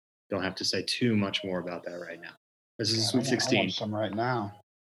 seed. Don't have to say too much more about that right now. This is a Sweet 16. I want some right now.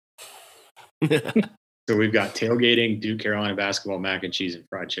 So we've got tailgating, Duke Carolina basketball, mac and cheese, and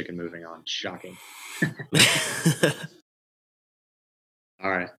fried chicken moving on. Shocking.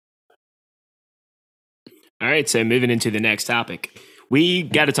 All right. All right, so moving into the next topic. We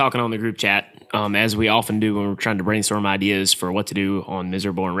got to talking on the group chat, as we often do when we're trying to brainstorm ideas for what to do on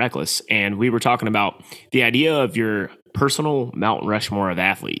Miserable and Reckless. And we were talking about the idea of your personal Mount Rushmore of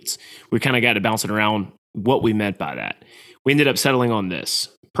athletes. We kind of got to bounce it around what we meant by that. We ended up settling on this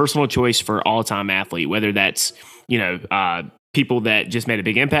personal choice for all-time athlete, whether that's, people that just made a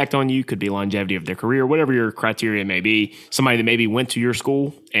big impact on you, could be longevity of their career, whatever your criteria may be, somebody that maybe went to your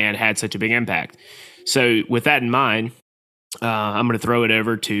school and had such a big impact. So with that in mind, I'm going to throw it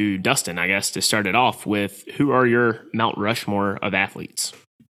over to Dustin, I guess, to start it off with. Who are your Mount Rushmore of athletes?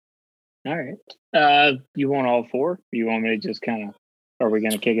 All right. You want all four? Or you want me to just are we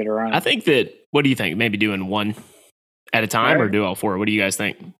going to kick it around? I think that, what do you think? Maybe doing one at a time or do all four? What do you guys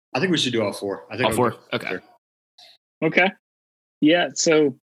think? I think we should do all four. I think all four? Okay. Sure. Okay. Yeah,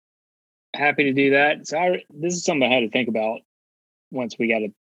 so happy to do that. So this is something I had to think about once we got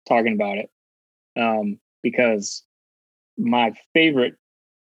to talking about it, because my favorite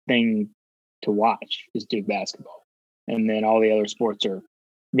thing to watch is Duke basketball, and then all the other sports are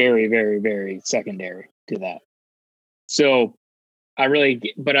very, very, very secondary to that. So I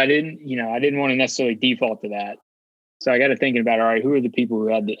didn't want to necessarily default to that. So I got to thinking about, all right, who are the people who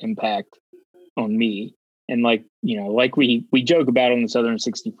had the impact on me? And like we joke about on the Southern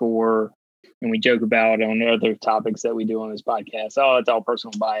 64, and we joke about on other topics that we do on this podcast. Oh, it's all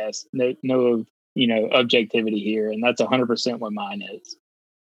personal bias. No, objectivity here. And that's 100% what mine is.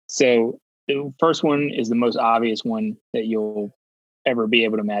 So the first one is the most obvious one that you'll ever be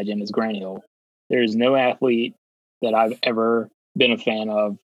able to imagine is Grant Hill. There's no athlete that I've ever been a fan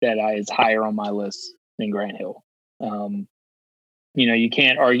of that is higher on my list than Grant Hill. You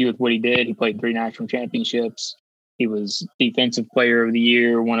can't argue with what he did. He played 3 national championships. He was defensive player of the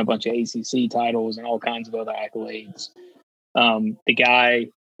year, won a bunch of ACC titles and all kinds of other accolades. The guy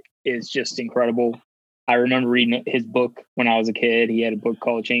is just incredible. I remember reading his book when I was a kid. He had a book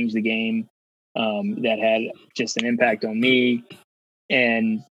called Change the Game that had just an impact on me.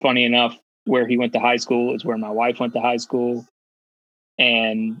 And funny enough, where he went to high school is where my wife went to high school.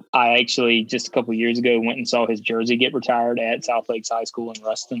 And I actually, just a couple of years ago, went and saw his jersey get retired at South Lakes High School in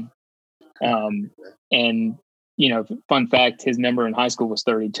Ruston. And, fun fact, his number in high school was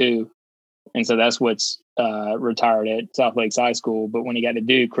 32. And so that's what's retired at South Lakes High School. But when he got to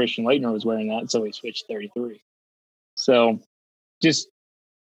Duke, Christian Laettner was wearing that, so he switched 33. So just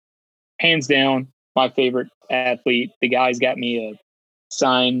hands down, my favorite athlete. The guy's got me a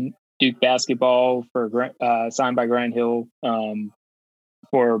signed Duke basketball signed by Grant Hill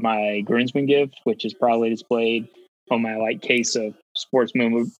for my groomsmen gift, which is probably displayed on my case of sports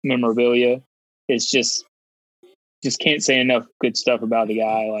memorabilia. It's just can't say enough good stuff about the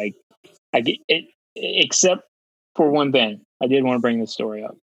guy. I get it, except for one thing. I did want to bring this story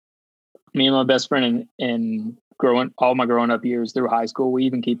up. Me and my best friend in all my growing up years through high school, we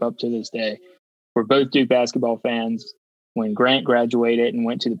even keep up to this day. We're both Duke basketball fans. When Grant graduated and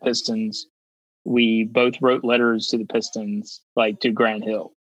went to the Pistons, we both wrote letters to the Pistons, to Grant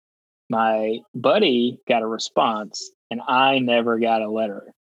Hill. My buddy got a response and I never got a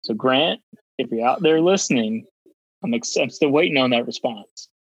letter. So Grant, if you're out there listening, I'm still waiting on that response.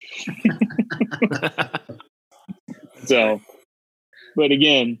 So, but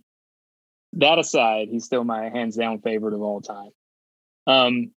again, that aside, he's still my hands down favorite of all time.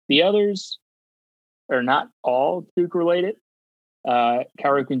 The others are not all Duke related. Cal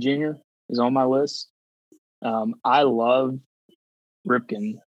Ripken Jr. is on my list. I love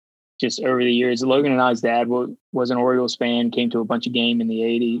Ripken just over the years. Logan and I's dad was an Orioles fan, came to a bunch of games in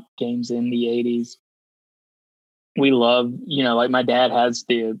the 80s. We love, like my dad has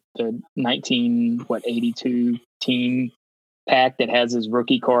the 1982 team pack that has his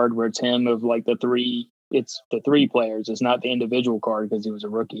rookie card where it's him of like the three players. It's not the individual card because he was a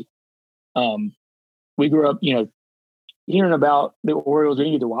rookie. We grew up, hearing about the Orioles. We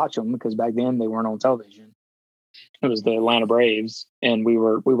needed to watch them because back then they weren't on television. It was the Atlanta Braves, and we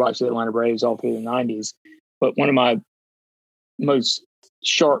watched the Atlanta Braves all through the 90s. But one of my most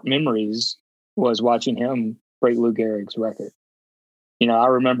sharp memories was watching him break Lou Gehrig's record. I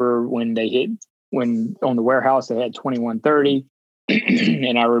remember when on the Warehouse they had 21-30,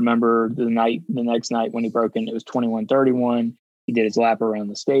 and I remember the next night when he broke it was 21-31. He did his lap around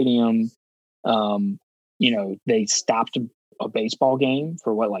the stadium. They stopped a baseball game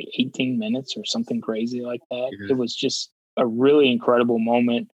for 18 minutes or something crazy like that. Yeah. It was just a really incredible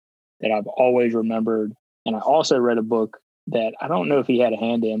moment that I've always remembered. And I also read a book that I don't know if he had a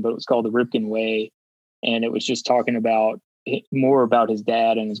hand in, but it was called The Ripken Way. And it was just talking more about his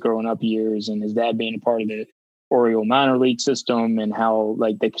dad and his growing up years, and his dad being a part of the Oriole minor league system, and how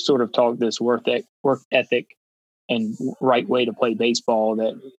they sort of taught this work ethic and right way to play baseball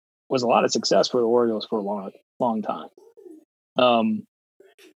that was a lot of success for the Orioles for a long, long time.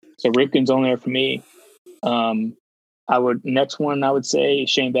 So Ripken's on there for me. Next one I would say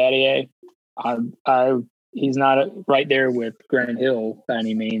Shane Battier. He's not right there with Grant Hill by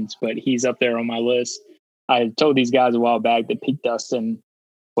any means, but he's up there on my list. I told these guys a while back that Pete Dustin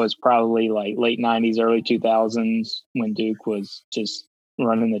was probably late 90s, early 2000s when Duke was just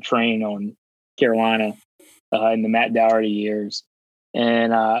running the train on Carolina in the Matt Doherty years.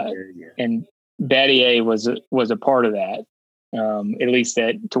 And Battier was a part of that, at least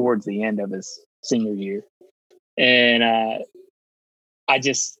towards the end of his senior year. And I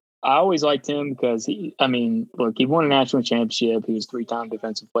always liked him because he won a national championship. He was 3-time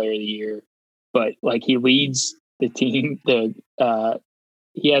Defensive Player of the Year, but he leads the team.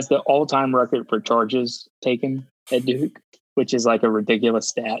 He has the all-time record for charges taken at Duke, which is a ridiculous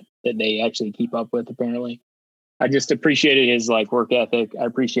stat that they actually keep up with apparently. I just appreciated his work ethic. I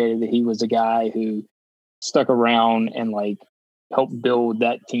appreciated that he was a guy who stuck around and helped build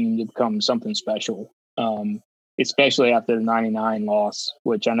that team to become something special. Especially after the 99 loss,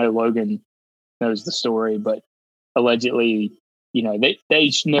 which I know Logan knows the story, but allegedly,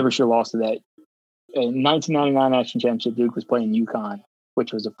 they never should have lost to that. In 1999 National Championship, Duke was playing UConn,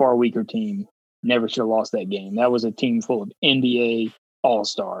 which was a far weaker team. Never should have lost that game. That was a team full of NBA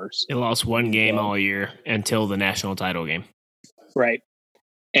all-stars. It lost one game all year until the national title game. Right.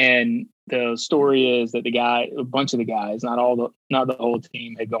 And the story is that a bunch of the guys, not the whole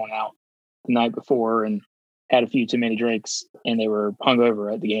team, had gone out the night before and had a few too many drinks, and they were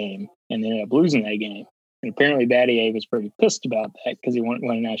hungover at the game, and they ended up losing that game. And apparently Battier was pretty pissed about that because he won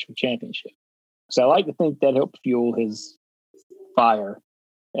a national championship. So I like to think that helped fuel his fire,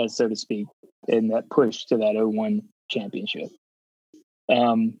 as so to speak, in that push to that 01 championship.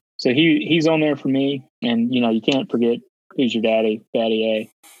 So he's on there for me. And, you can't forget Who's Your Daddy, Battier,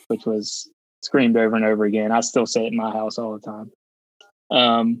 which was screamed over and over again. I still say it in my house all the time.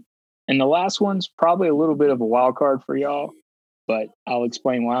 And the last one's probably a little bit of a wild card for y'all, but I'll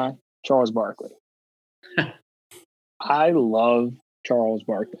explain why. Charles Barkley. I love Charles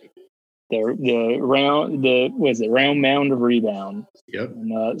Barkley. The round mound of rebound. Yep.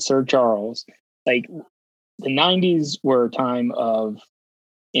 And, Sir Charles. The 90s were a time of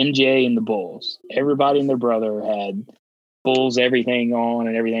MJ and the Bulls. Everybody and their brother had Bulls everything on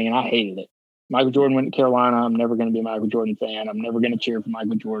and everything, and I hated it. Michael Jordan went to Carolina. I'm never going to be a Michael Jordan fan. I'm never going to cheer for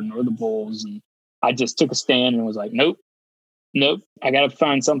Michael Jordan or the Bulls. And I just took a stand and was like, nope. I got to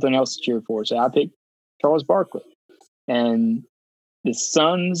find something else to cheer for. So I picked Charles Barkley. And the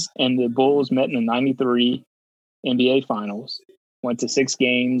Suns and the Bulls met in the 93 NBA Finals. Went to 6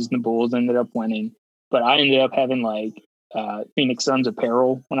 games, and the Bulls ended up winning. But I ended up having Phoenix Suns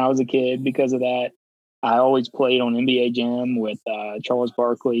apparel when I was a kid because of that. I always played on NBA Jam with Charles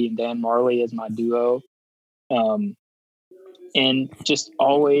Barkley and Dan Marley as my duo. And just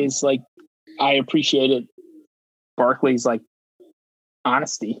always I appreciated Barkley's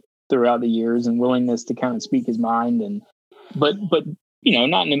honesty throughout the years and willingness to kind of speak his mind but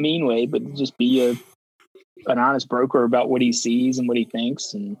not in a mean way, but just be an honest broker about what he sees and what he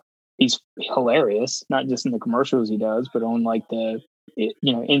thinks. And he's hilarious, not just in the commercials he does, but on like the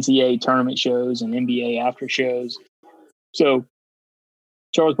NCAA tournament shows and NBA after shows. So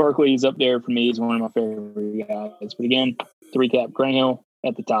Charles Barkley is up there for me. He's one of my favorite guys. But again, to recap, Grant Hill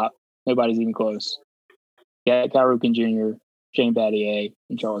at the top. Nobody's even close. Cal Ripken Jr., Shane Battier,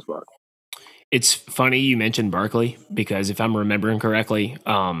 and Charles Barkley. It's funny you mentioned Barkley because if I'm remembering correctly,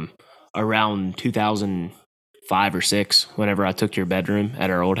 around 2005 or 6, whenever I took your bedroom at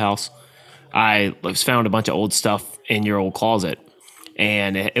our old house, I found a bunch of old stuff in your old closet.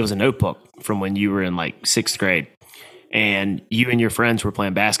 And it was a notebook from when you were in like 6th grade. And you and your friends were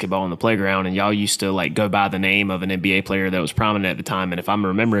playing basketball on the playground, and y'all used to like go by the name of an NBA player that was prominent at the time. And if I'm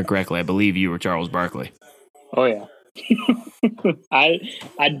remembering correctly, I believe you were Charles Barkley. Oh yeah. I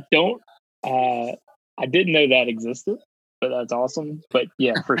don't I didn't know that existed, but that's awesome. But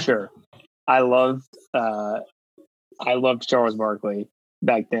yeah, for sure. I loved Charles Barkley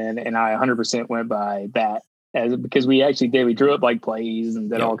back then, and I 100% went by that because we actually did. We drew up like plays and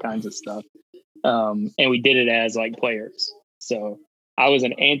did all kinds of stuff. And we did it as like players. So I was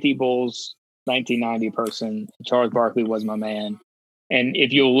an anti-Bulls 1990 person. Charles Barkley was my man. And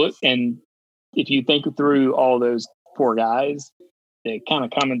if you look and if you think through all those 4 guys, the kind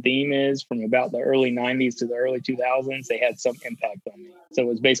of common theme is from about the early 90s to the early 2000s, they had some impact on me. So it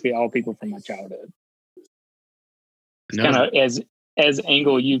was basically all people from my childhood. It's kind of as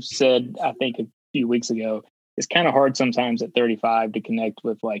Angle, you've said, I think a few weeks ago, it's kind of hard sometimes at 35 to connect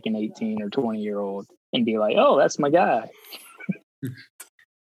with like an 18 or 20-year-old and be like, oh, that's my guy.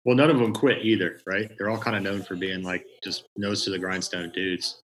 Well, none of them quit either, right? They're all kind of known for being like just nose to the grindstone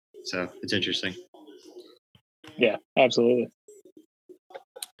dudes. So it's interesting. Yeah, absolutely.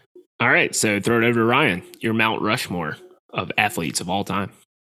 All right, so throw it over to Ryan. Your Mount Rushmore of athletes of all time.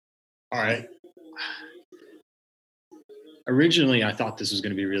 All right. Originally, I thought this was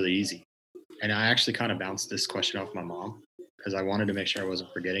going to be really easy. And I actually kind of bounced this question off my mom because I wanted to make sure I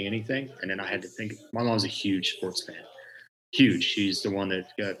wasn't forgetting anything. And then I had to think. My mom's a huge sports fan. Huge. She's the one that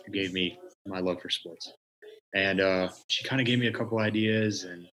gave me my love for sports. And she kind of gave me a couple ideas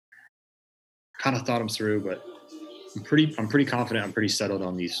and kind of thought them through, but I'm pretty confident. I'm pretty settled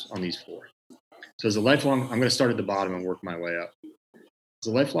on these 4. So as a lifelong, I'm going to start at the bottom and work my way up. As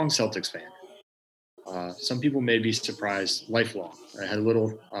a lifelong Celtics fan, some people may be surprised. Lifelong. I had a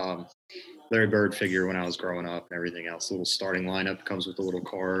little Larry Bird figure when I was growing up and everything else. The little starting lineup comes with the little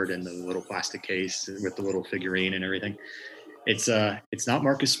card and the little plastic case with the little figurine and everything. It's not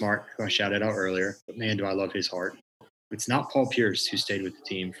Marcus Smart, who I shouted out earlier, but man, do I love his heart. It's not Paul Pierce, who stayed with the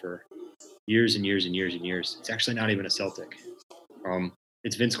team for years and years and years and years. It's actually not even a Celtic.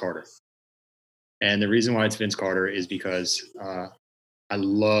 It's Vince Carter. And the reason why it's Vince Carter is because I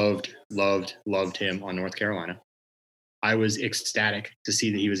loved him on North Carolina. I was ecstatic to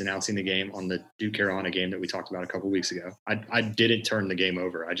see that he was announcing the game on the Duke Carolina game that we talked about a couple weeks ago. I didn't turn the game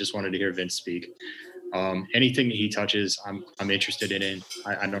over. I just wanted to hear Vince speak. Anything that he touches, I'm interested in.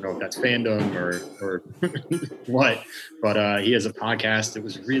 I don't know if that's fandom or what, but he has a podcast that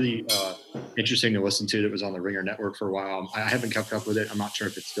was really interesting to listen to that was on the Ringer Network for a while. I haven't kept up with it. I'm not sure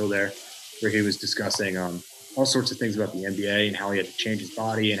if it's still there, where he was discussing all sorts of things about the NBA and how he had to change his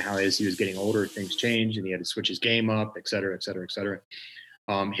body and how as he was getting older, things changed and he had to switch his game up, et cetera, et cetera, et cetera.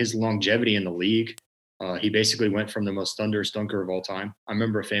 His longevity in the league, he basically went from the most thunderous dunker of all time. I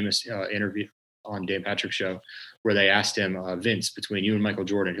remember a famous interview on Dan Patrick's show where they asked him, Vince, between you and Michael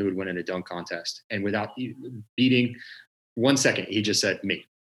Jordan, who would win in a dunk contest? And without beating 1 second, he just said, me.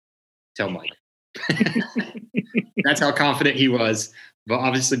 Tell Mike. That's how confident he was. But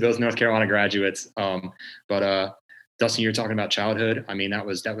obviously both North Carolina graduates. But Dustin, you're talking about childhood. I mean, that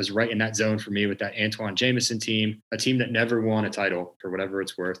was right in that zone for me with that Antoine Jameson team, a team that never won a title for whatever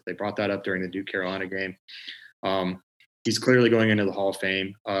it's worth. They brought that up during the Duke Carolina game. He's clearly going into the Hall of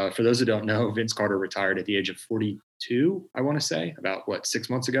Fame. For those who don't know, Vince Carter retired at the age of 42, I want to say, about 3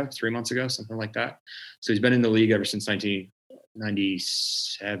 months ago, something like that. So he's been in the league ever since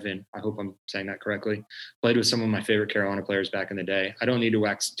 1997. I hope I'm saying that correctly. Played with some of my favorite Carolina players back in the day. I don't need to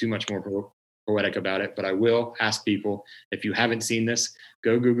wax too much more poetic about it, but I will ask people, if you haven't seen this,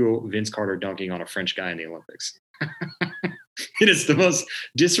 go Google Vince Carter dunking on a French guy in the Olympics. It is the most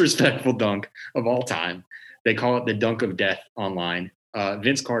disrespectful dunk of all time. They call it the dunk of death online.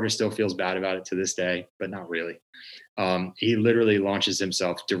 Vince Carter still feels bad about it to this day, but not really. He literally launches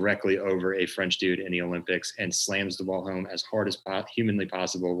himself directly over a French dude in the Olympics and slams the ball home as hard as humanly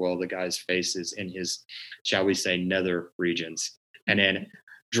possible while the guy's face is in his, shall we say, nether regions. And then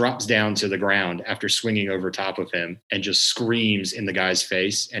drops down to the ground after swinging over top of him and just screams in the guy's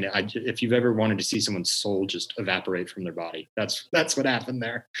face. And if you've ever wanted to see someone's soul just evaporate from their body, that's what happened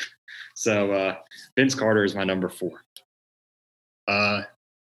there. So Vince Carter is my number 4.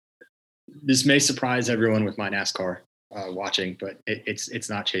 This may surprise everyone with my NASCAR watching, but it's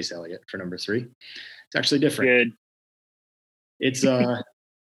not Chase Elliott for number 3. It's actually different. Good.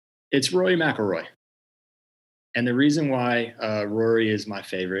 It's Rory McIlroy. And the reason why Rory is my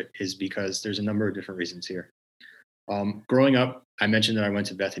favorite is because there's a number of different reasons here. Growing up, I mentioned that I went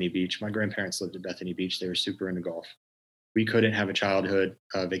to Bethany Beach. My grandparents lived at Bethany Beach. They were super into golf. We couldn't have a childhood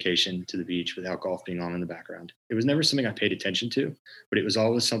vacation to the beach without golf being on in the background. It was never something I paid attention to, but it was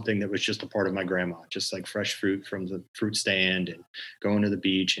always something that was just a part of my grandma, just like fresh fruit from the fruit stand and going to the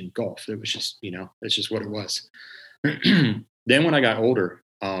beach and golf. It was just, that's just what it was. Then when I got older,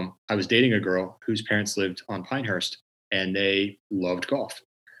 I was dating a girl whose parents lived on Pinehurst, and they loved golf.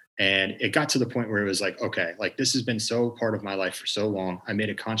 And it got to the point where it was like, okay, like this has been so part of my life for so long. I made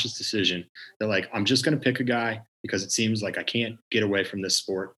a conscious decision that like, I'm just going to pick a guy because it seems like I can't get away from this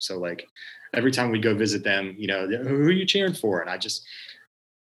sport. So like every time we go visit them, who are you cheering for? And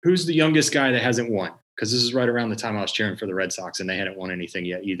who's the youngest guy that hasn't won? Because this is right around the time I was cheering for the Red Sox, and they hadn't won anything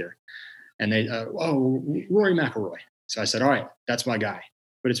yet either. And they, Rory McIlroy. So I said, all right, that's my guy.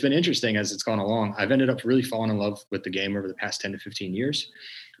 But it's been interesting as it's gone along. I've ended up really falling in love with the game over the past 10 to 15 years.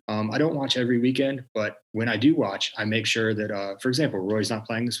 I don't watch every weekend, but when I do watch, I make sure that, for example, Roy's not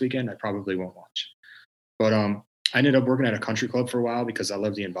playing this weekend, I probably won't watch. But I ended up working at a country club for a while because I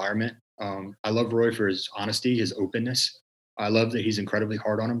love the environment. I love Roy for his honesty, his openness. I love that he's incredibly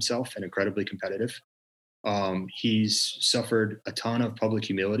hard on himself and incredibly competitive. He's suffered a ton of public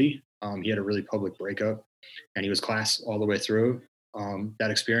humility. He had a really public breakup, and he was class all the way through.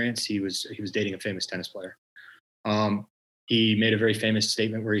 That experience, he was dating a famous tennis player. He made a very famous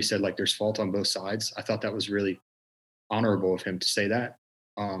statement where he said, like, there's fault on both sides. I thought that was really honorable of him to say that.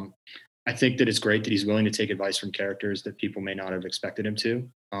 I think that it's great that he's willing to take advice from characters that people may not have expected him to.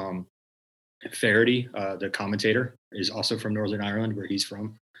 Faraday, the commentator, is also from Northern Ireland, where he's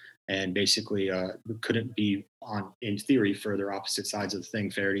from, and basically couldn't be on, in theory, further opposite sides of the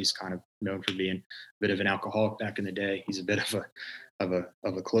thing. Faraday's kind of known for being a bit of an alcoholic back in the day. He's a bit of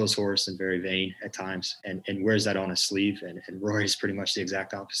a clothes horse and very vain at times, and wears that on his sleeve. And Rory's pretty much the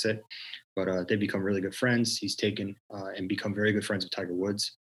exact opposite. But they become really good friends. He's taken and become very good friends with Tiger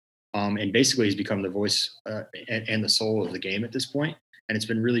Woods. And basically he's become the voice and the soul of the game at this point. And it's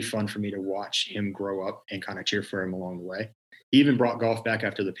been really fun for me to watch him grow up and kind of cheer for him along the way. He even brought golf back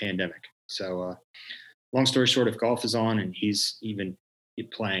after the pandemic. So long story short, if golf is on and he's even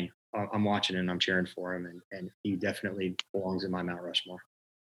playing, I'm watching and I'm cheering for him. And he definitely belongs in my Mount Rushmore.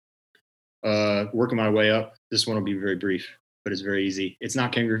 Working my way up, this one will be very brief, but it's very easy. It's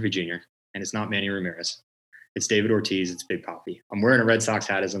not Ken Griffey Jr. and it's not Manny Ramirez. It's David Ortiz. It's Big Papi. I'm wearing a Red Sox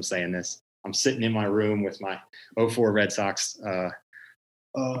hat as I'm saying this. I'm sitting in my room with my 04 Red Sox,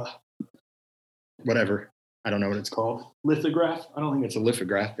 whatever. I don't know what it's called. Lithograph? I don't think it's a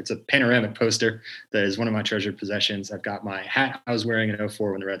lithograph. It's a panoramic poster that is one of my treasured possessions. I've got my hat I was wearing in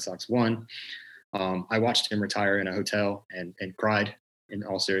 04 when the Red Sox won. I watched him retire in a hotel and cried, in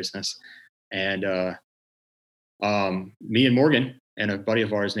all seriousness. And me and Morgan and a buddy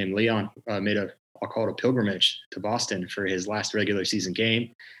of ours named Leon made I'll call it a pilgrimage to Boston for his last regular season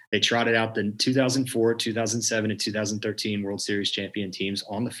game. They trotted out the 2004, 2007, and 2013 World Series champion teams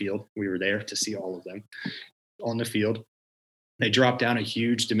on the field. We were there to see all of them on the field. They dropped down a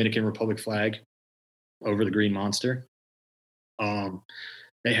huge Dominican Republic flag over the Green Monster.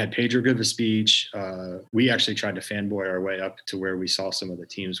 They had Pedro give a speech. We actually tried to fanboy our way up to where we saw some of the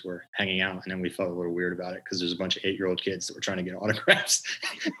teams were hanging out, and then we felt a little weird about it because there's a bunch of 8-year-old kids that were trying to get autographs,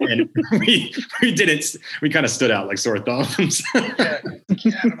 and we didn't. We kind of stood out like sore thumbs.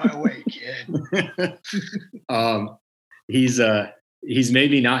 Get out of my way, kid. He's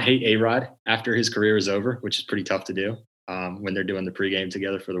made me not hate A-Rod after his career is over, which is pretty tough to do when they're doing the pregame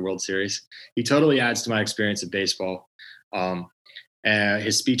together for the World Series. He totally adds to my experience of baseball.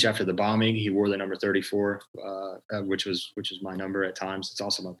 His speech after the bombing, he wore the number 34, which was my number at times. It's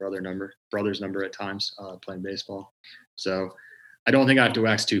also my brother's number at times playing baseball. So I don't think I have to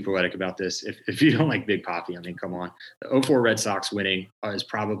wax too poetic about this. If you don't like Big Papi, I mean, come on. The 04 Red Sox winning is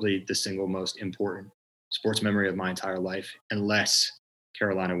probably the single most important sports memory of my entire life, unless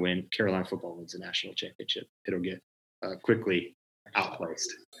Carolina football wins the national championship. It'll get quickly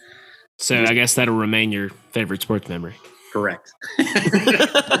outplaced. So I guess that'll remain your favorite sports memory. Correct.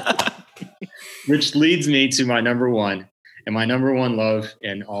 Which leads me to my number one. And my number one love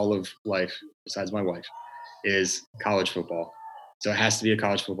in all of life, besides my wife, is college football. So it has to be a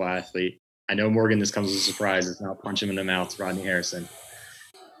college football athlete. I know, Morgan, this comes as a surprise. It's not punch him in the mouth, Rodney Harrison.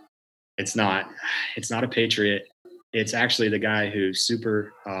 It's not. It's not a Patriot. It's actually the guy who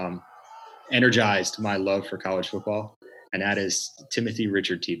super energized my love for college football, and that is Timothy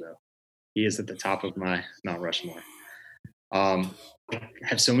Richard Tebow. He is at the top of my Mount Rushmore. I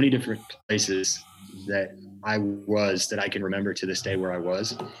have so many different places that I can remember to this day where I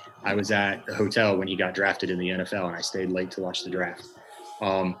was. I was at the hotel when he got drafted in the NFL, and I stayed late to watch the draft.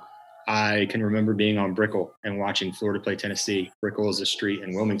 I can remember being on Brickell and watching Florida play Tennessee. Brickell is a street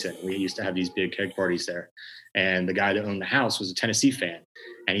in Wilmington. We used to have these big keg parties there. And the guy that owned the house was a Tennessee fan.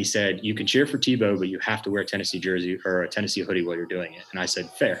 And he said, you can cheer for Tebow, but you have to wear a Tennessee jersey or a Tennessee hoodie while you're doing it. And I said,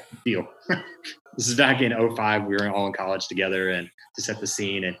 fair deal. This is back in 2005. We were all in college together and to set the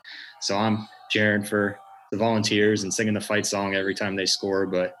scene. And so I'm cheering for the Volunteers and singing the fight song every time they score.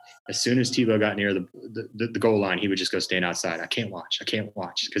 But as soon as Tebow got near the goal line, he would just go stand outside. I can't watch,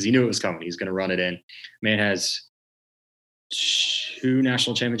 because he knew it was coming. He's going to run it in. Man has 2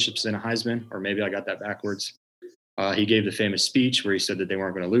 national championships and a Heisman, or maybe I got that backwards. He gave the famous speech where he said that they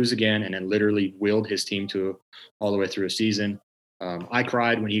weren't going to lose again, and then literally willed his team to all the way through a season. I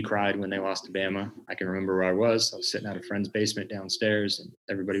cried when he cried when they lost to Bama. I can remember where I was. I was sitting at a friend's basement downstairs, and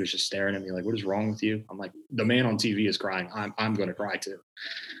everybody was just staring at me like, what is wrong with you? I'm like, the man on TV is crying. I'm going to cry too.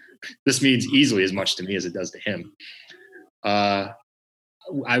 This means easily as much to me as it does to him. I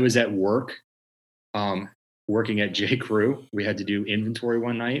was at work, working at J. Crew. We had to do inventory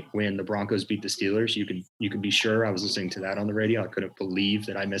one night when the Broncos beat the Steelers. You can be sure I was listening to that on the radio. I couldn't believe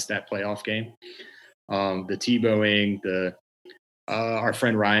that I missed that playoff game. The Tebowing, our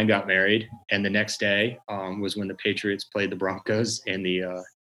friend Ryan got married, and the next day was when the Patriots played the Broncos in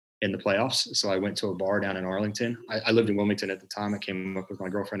the playoffs. So I went to a bar down in Arlington. I lived in Wilmington at the time. I came up with my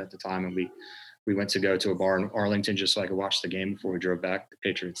girlfriend at the time, and we went to go to a bar in Arlington just so I could watch the game before we drove back. The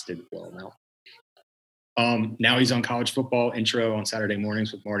Patriots did blow them out. Now he's on College Football Intro on Saturday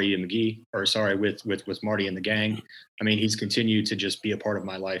mornings with Marty and McGee, with Marty and the gang. I mean, he's continued to just be a part of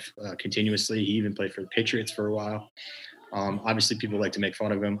my life continuously. He even played for the Patriots for a while. Obviously, people like to make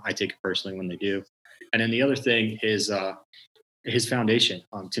fun of him. I take it personally when they do. And then the other thing is his foundation,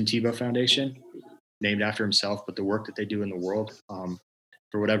 Tim Tebow Foundation, named after himself, but the work that they do in the world,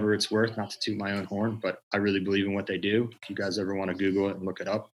 for whatever it's worth, not to toot my own horn, but I really believe in what they do. If you guys ever want to Google it and look it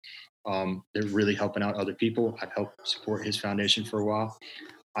up, they're really helping out other people. I've helped support his foundation for a while.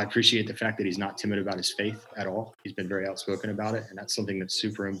 I appreciate the fact that he's not timid about his faith at all. He's been very outspoken about it, and that's something that's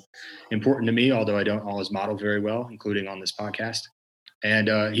super important to me, although I don't always model very well, including on this podcast.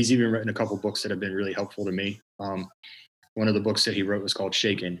 And he's even written a couple books that have been really helpful to me. One of the books that he wrote was called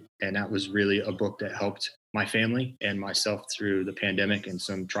Shaken, and that was really a book that helped my family and myself through the pandemic and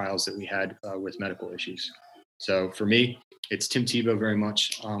some trials that we had with medical issues. So for me, it's Tim Tebow very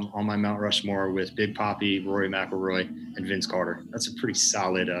much on my Mount Rushmore with Big Papi, Rory McIlroy, and Vince Carter. That's a pretty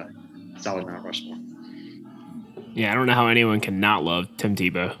solid Mount Rushmore. Yeah, I don't know how anyone can not love Tim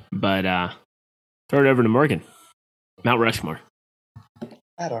Tebow, but throw it over to Morgan. Mount Rushmore.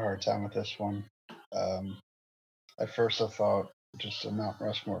 I had a hard time with this one. At first I thought just a Mount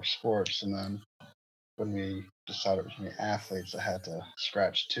Rushmore of sports, and then when we decided between athletes, I had to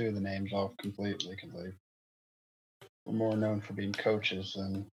scratch 2 of the names off completely because they were more known for being coaches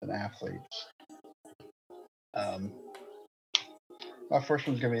than athletes. My first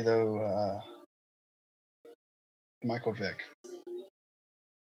one's going to be, though, Michael Vick.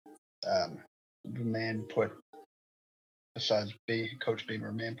 The man put, besides Coach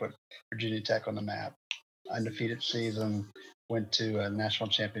Beamer, man put Virginia Tech on the map. Undefeated season, went to a national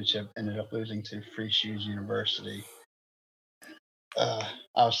championship, ended up losing to Free Shoes University.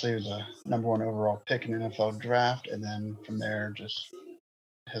 Obviously, he was a number 1 overall pick in the NFL draft, and then from there, just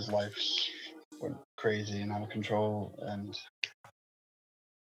his life went crazy and out of control.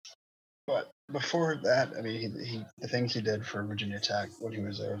 But before that, I mean, he the things he did for Virginia Tech when he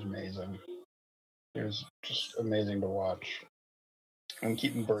was there was amazing. It was just amazing to watch. I'm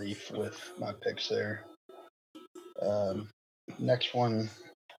keeping brief with my picks there. Next one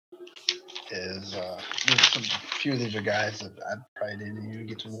is a few of these are guys that I probably didn't even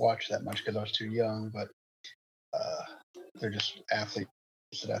get to watch that much because I was too young, but they're just athletes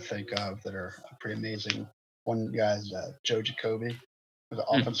that I think of that are pretty amazing. One guy is Joe Jacoby, who's an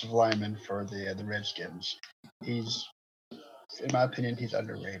offensive lineman for the Redskins. He's, in my opinion, he's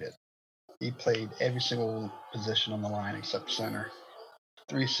underrated. He played every single position on the line except center.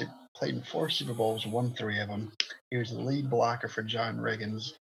 Played in 4 Super Bowls, won 3 of them. He was the lead blocker for John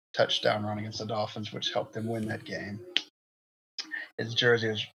Riggins' touchdown run against the Dolphins, which helped them win that game. His jersey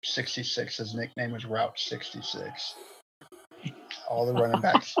was 66. His nickname was Route 66. All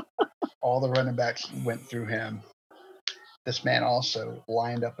the running backs went through him. This man also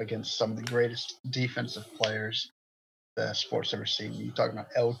lined up against some of the greatest defensive players the sport's ever seen. You're talking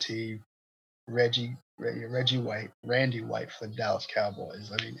about LT, Reggie White, Randy White for the Dallas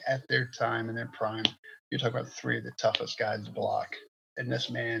Cowboys. I mean, at their time in their prime, you're talking about three of the toughest guys to block. And this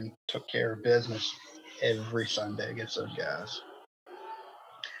man took care of business every Sunday against those guys.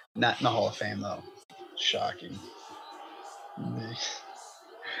 Not in the Hall of Fame, though. Shocking.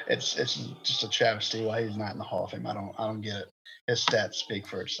 It's just a travesty why he's not in the Hall of Fame. I don't get it. His stats speak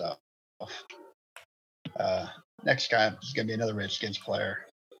for itself. Next guy is going to be another Redskins player,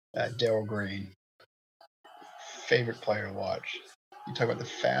 Darrell Green. Favorite player to watch. You talk about the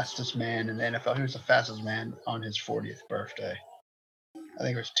fastest man in the NFL. He was the fastest man on his 40th birthday. I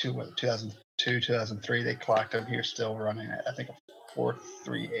think it was 2002, 2003. They clocked him. He was still running at, I think, a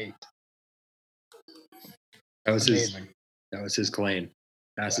 4.38. That was amazing. That was his claim.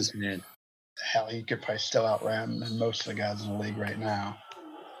 Fastest man. Hell, he could probably still outrun most of the guys in the league right now.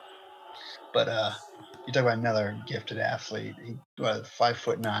 But you talk about another gifted athlete. He was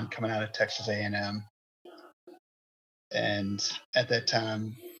 5'9", coming out of Texas A&M. And at that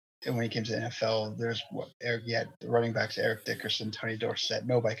time, and when he came to the NFL, there's the running backs, Eric Dickerson, Tony Dorsett.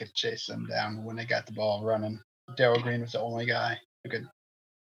 Nobody could chase them down when they got the ball running. Darrell Green was the only guy who could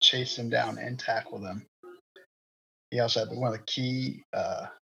chase them down and tackle them. He also had one of the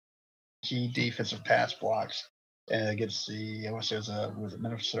key defensive pass blocks against the, I want to say it was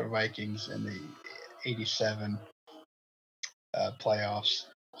Minnesota Vikings in the 87 playoffs.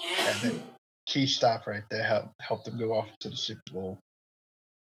 And then key stop right there helped them go off to the Super Bowl.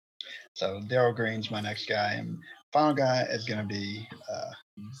 So Darrell Green's my next guy. And final guy is going to be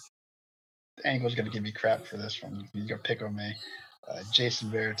Angle's going to give me crap for this one. He's going to pick on me.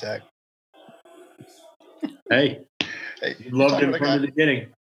 Jason Varitek. Hey, loved him from the beginning.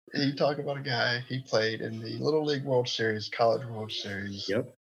 You talk about a guy, he played in the Little League World Series, College World Series.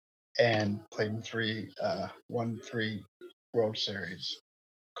 Yep. And played in won 3 World Series.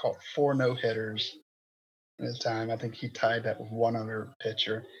 Caught 4 no-hitters in his time. I think he tied that with one other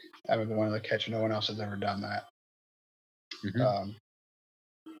pitcher. I remember one other catcher. No one else has ever done that. Mm-hmm.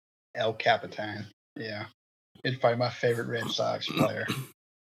 El Capitan. Yeah. He's probably my favorite Red Sox player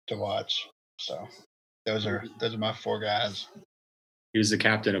to watch. So those are my 4 guys. He was the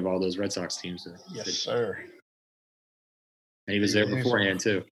captain of all those Red Sox teams. Yes, sir. And he was there beforehand,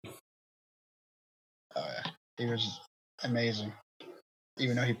 too. Oh, yeah. He was amazing.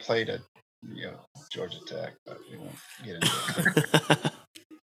 Even though he played at Georgia Tech, but we won't get into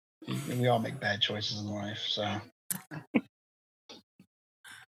it. We all make bad choices in life, so.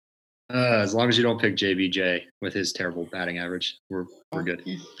 As long as you don't pick JBJ with his terrible batting average, we're good.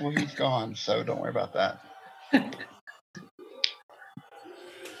 He's gone, so don't worry about that.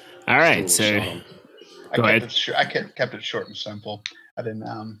 All right, so go ahead. I kept it short and simple. I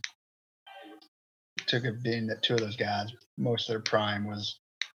didn't took it being that 2 of those guys, most of their prime was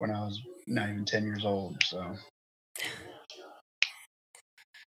when I was not even 10 years old. So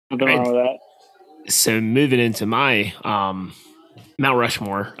nothing wrong with that. So moving into my Mount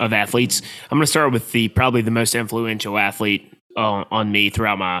Rushmore of athletes, I'm going to start with probably the most influential athlete on me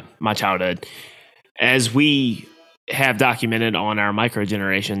throughout my childhood. As we have documented on our Micro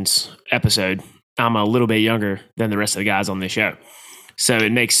Generations episode, I'm a little bit younger than the rest of the guys on this show. So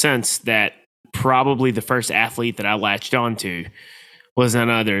it makes sense that probably the first athlete that I latched onto was none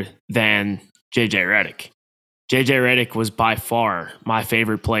other than JJ Redick. JJ Redick was by far my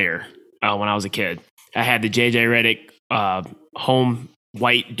favorite player when I was a kid. I had the JJ Redick home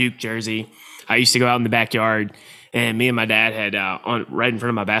white Duke jersey. I used to go out in the backyard, and me and my dad had right in front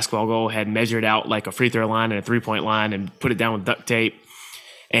of my basketball goal had measured out like a free throw line and a 3-point line and put it down with duct tape.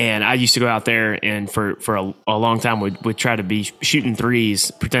 And I used to go out there and for a long time would try to be shooting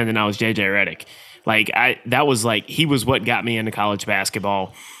threes, pretending I was JJ Redick. Like that was like, he was what got me into college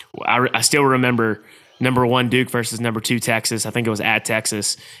basketball. I still remember number 1 Duke versus number 2 Texas. I think it was at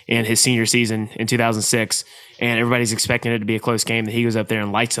Texas in his senior season in 2006. And everybody's expecting it to be a close game. That he goes up there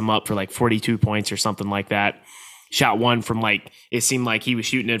and lights them up for like 42 points or something like that. Shot one from it seemed like he was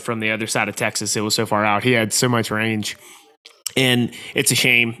shooting it from the other side of Texas. It was so far out. He had so much range. And it's a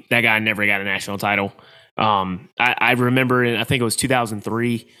shame that guy never got a national title. I remember, I think it was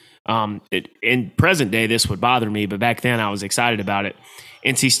 2003. In present day, this would bother me, but back then I was excited about it.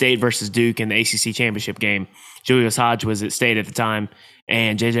 NC State versus Duke in the ACC championship game. Julius Hodge was at State at the time,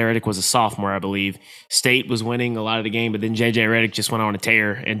 and JJ Redick was a sophomore, I believe. State was winning a lot of the game, but then JJ Redick just went on a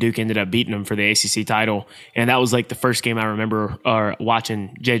tear, and Duke ended up beating him for the ACC title. And that was like the first game I remember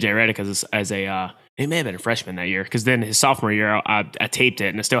watching JJ Redick as a He may have been a freshman that year, because then his sophomore year, I taped it,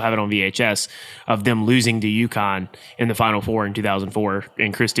 and I still have it on VHS, of them losing to UConn in the Final Four in 2004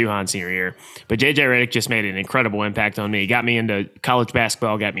 in Chris Duhon's senior year. But J.J. Redick just made an incredible impact on me. Got me into college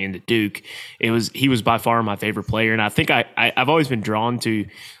basketball, got me into Duke. He was by far my favorite player, and I think I've always been drawn to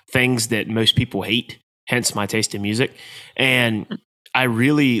things that most people hate, hence my taste in music. And I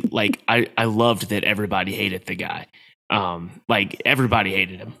really I loved that everybody hated the guy. Everybody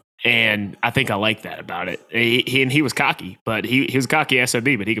hated him. And I think I like that about it. He was cocky, but he was cocky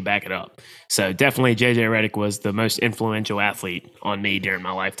SOB, but he could back it up. So definitely J.J. Redick was the most influential athlete on me during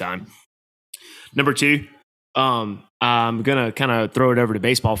my lifetime. Number 2, I'm going to kind of throw it over to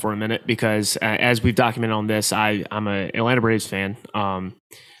baseball for a minute, because as we've documented on this, I'm an Atlanta Braves fan.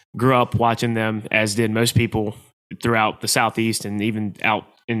 Grew up watching them, as did most people throughout the Southeast and even out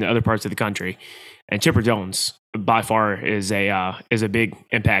in the other parts of the country. And Chipper Jones, by far, is a big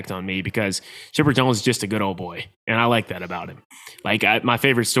impact on me, because Chipper Jones is just a good old boy, and I like that about him. My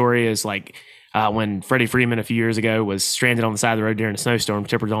favorite story is when Freddie Freeman a few years ago was stranded on the side of the road during a snowstorm.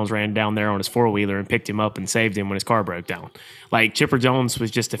 Chipper Jones ran down there on his 4-wheeler and picked him up and saved him when his car broke down. Chipper Jones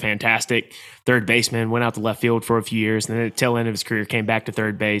was just a fantastic third baseman, went out to left field for a few years, and then at the tail end of his career came back to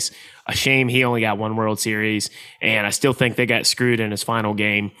third base. A shame he only got one World Series, and I still think they got screwed in his final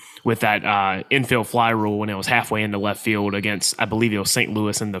game with that infield fly rule when it was halfway into left field against, I believe it was St.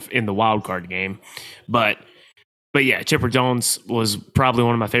 Louis in the wild card game. But yeah, Chipper Jones was probably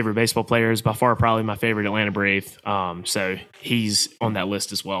one of my favorite baseball players, by far probably my favorite Atlanta Brave. So he's on that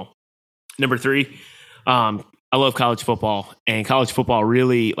list as well. Number 3, I love college football, and college football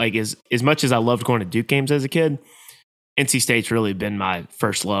really, as much as I loved going to Duke games as a kid, NC State's really been my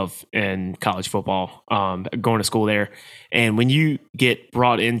first love in college football, going to school there. And when you get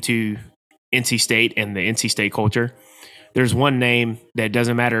brought into NC State and the NC State culture, there's one name that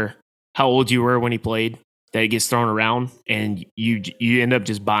doesn't matter how old you were when he played, that gets thrown around, and you end up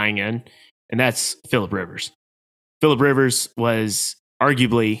just buying in, and that's Phillip Rivers. Phillip Rivers was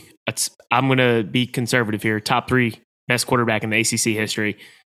arguably, I'm going to be conservative here, top 3 best quarterback in the ACC history.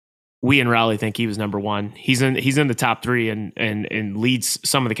 We in Raleigh think he was number 1. He's in the top 3 and leads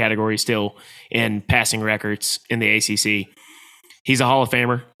some of the categories still in passing records in the ACC. He's a Hall of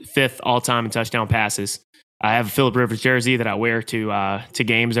Famer, 5th all-time in touchdown passes. I have a Phillip Rivers jersey that I wear to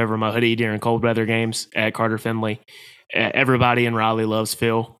games over my hoodie during cold weather games at Carter Finley. Everybody in Raleigh loves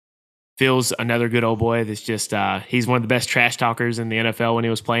Phil. Phil's another good old boy that's just he's one of the best trash talkers in the NFL when he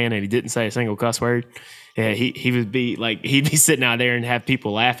was playing, and he didn't say a single cuss word. He would be he'd be sitting out there and have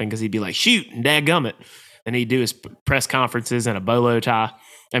people laughing because he'd be like, shoot, and dadgummit. And he'd do his press conferences in a bolo tie.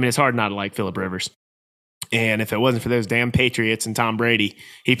 I mean, it's hard not to like Phillip Rivers. And if it wasn't for those damn Patriots and Tom Brady,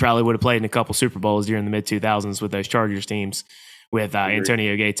 he probably would have played in a couple Super Bowls during the mid-2000s with those Chargers teams with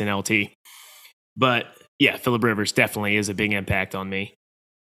Antonio Gates and LT. But, yeah, Phillip Rivers definitely is a big impact on me.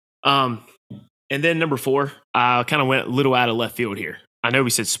 And then number 4, I kind of went a little out of left field here. I know we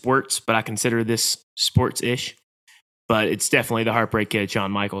said sports, but I consider this sports-ish. But it's definitely the Heartbreak Kid,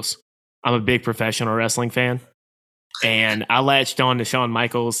 Shawn Michaels. I'm a big professional wrestling fan. And I latched on to Shawn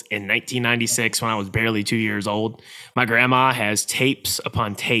Michaels in 1996 when I was barely 2 years old. My grandma has tapes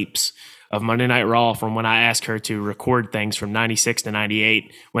upon tapes of Monday Night Raw from when I asked her to record things from 96 to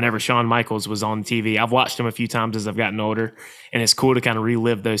 98 whenever Shawn Michaels was on TV. I've watched him a few times as I've gotten older, and it's cool to kind of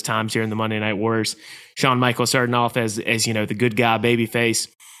relive those times here in the Monday Night Wars. Shawn Michaels starting off as the good guy, babyface.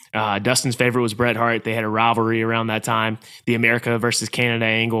 Dustin's favorite was Bret Hart. They had a rivalry around that time, the America versus Canada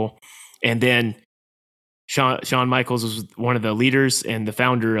angle. And then Shawn Michaels was one of the leaders and the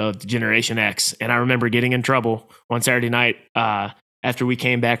founder of Generation X. And I remember getting in trouble one Saturday night after we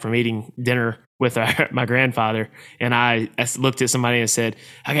came back from eating dinner with my grandfather. And I looked at somebody and said,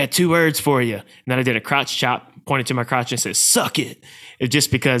 I got 2 words for you. And then I did a crotch chop, pointed to my crotch and said, suck it. It's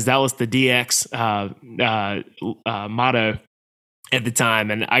just because that was the DX motto at the time.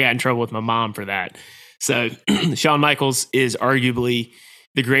 And I got in trouble with my mom for that. So Shawn Michaels is arguably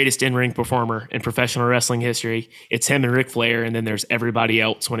the greatest in-ring performer in professional wrestling history. It's him and Ric Flair, and then there's everybody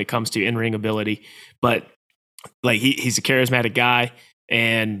else when it comes to in-ring ability. But he's a charismatic guy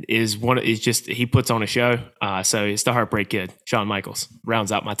and he puts on a show. So it's the Heartbreak Kid, Shawn Michaels,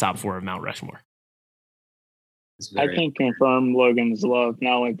 rounds out my top 4 of Mount Rushmore. I can confirm Logan's love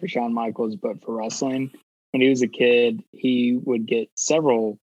not only for Shawn Michaels but for wrestling. When he was a kid, he would get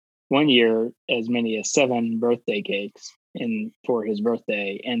one year as many as 7 birthday cakes for his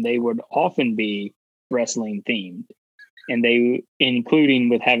birthday, and they would often be wrestling themed, and they including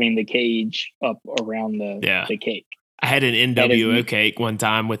with having the cage up around the cake. I had an NWO cake one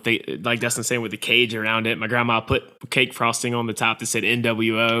time with like Dustin saying, with the cage around it. My grandma put cake frosting on the top that said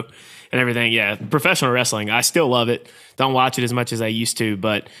NWO and everything. Yeah, professional wrestling. I still love it. Don't watch it as much as I used to,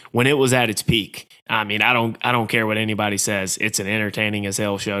 but when it was at its peak, I mean, I don't care what anybody says. It's an entertaining as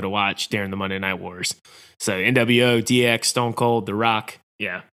hell show to watch during the Monday Night Wars. So NWO, DX, Stone Cold, The Rock.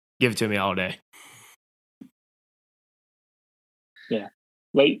 Yeah, give it to me all day. Yeah,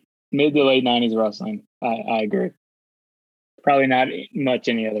 mid to late 90s wrestling. I agree. Probably not much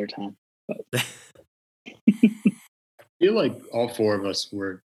any other time. But. I feel like all four of us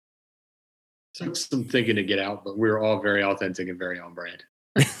took some thinking to get out, but we were all very authentic and very on brand.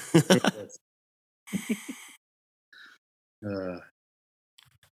 All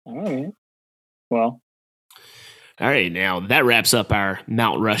right. Well. All right, now that wraps up our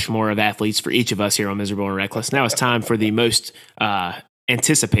Mount Rushmore of athletes for each of us here on Miserable and Reckless. Now it's time for the most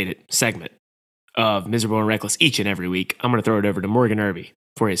anticipated segment of Miserable and Reckless each and every week. I'm going to throw it over to Morgan Irby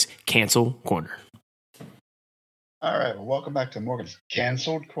for his Cancel Corner. All right, well, welcome back to Morgan's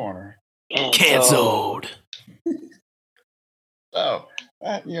Canceled Corner. Canceled. So,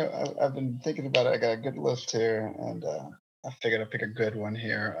 I've been thinking about it. I got a good list here, and I figured I'd pick a good one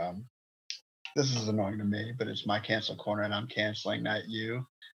here. This is annoying to me, but it's my cancel corner, and I'm canceling not you,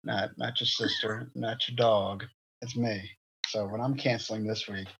 not your sister, not your dog. It's me. So when I'm canceling this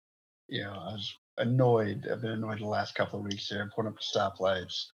week, I was annoyed. I've been annoyed the last couple of weeks here. Pulling up the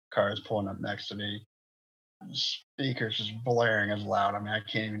stoplights, cars pulling up next to me, speakers just blaring as loud. I mean, I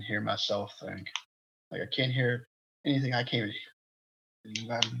can't even hear myself think. Like, I can't hear anything. I can't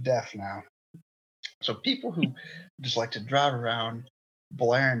even. I'm deaf now. So people who just like to drive around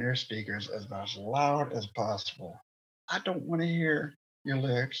blaring their speakers as loud as possible. I don't want to hear your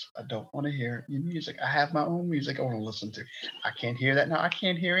lyrics. I don't want to hear your music. I have my own music I want to listen to. I can't hear that now. I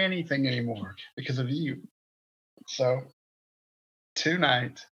can't hear anything anymore because of you. So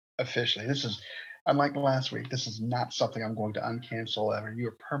tonight, officially, this is, unlike last week, this is not something I'm going to uncancel ever. You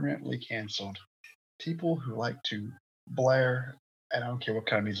are permanently canceled. People who like to blare, and I don't care what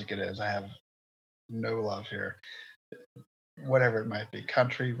kind of music it is. I have no love here. Whatever it might be,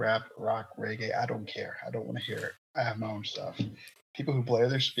 country, rap, rock, reggae, I don't care. I don't want to hear it. I have my own stuff. People who blare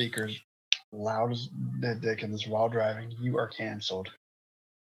their speakers loud as the dickens while driving, you are canceled.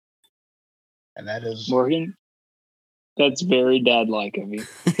 And that is... Morgan, that's very dad-like of you.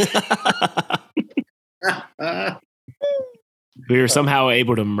 We were somehow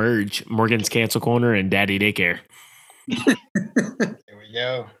able to merge Morgan's Cancel Corner and Daddy Daycare. Here we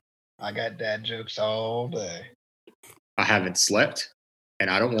go. I got dad jokes all day. I haven't slept, and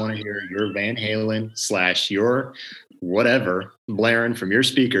I don't want to hear your Van Halen / your whatever blaring from your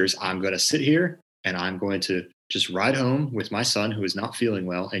speakers. I'm going to sit here, and I'm going to just ride home with my son who is not feeling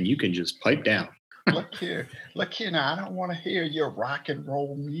well, and you can just pipe down. Look here now. I don't want to hear your rock and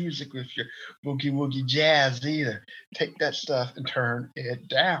roll music with your boogie woogie jazz either. Take that stuff and turn it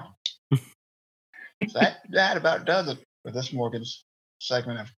down. So that about does it for this Morgan's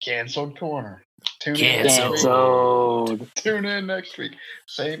segment of Canceled Corner. Tune in next week.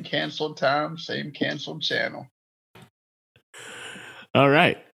 Same canceled time, same canceled channel. All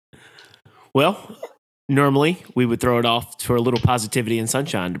right. Well, normally we would throw it off for a little positivity and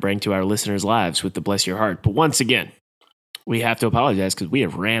sunshine to bring to our listeners' lives with the Bless Your Heart. But once again, we have to apologize because we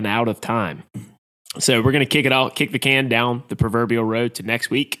have ran out of time. So we're going to kick the can down the proverbial road to next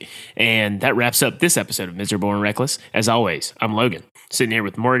week. And that wraps up this episode of Miserable and Reckless. As always, I'm Logan, sitting here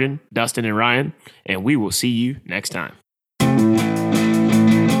with Morgan, Dustin, and Ryan, and we will see you next time.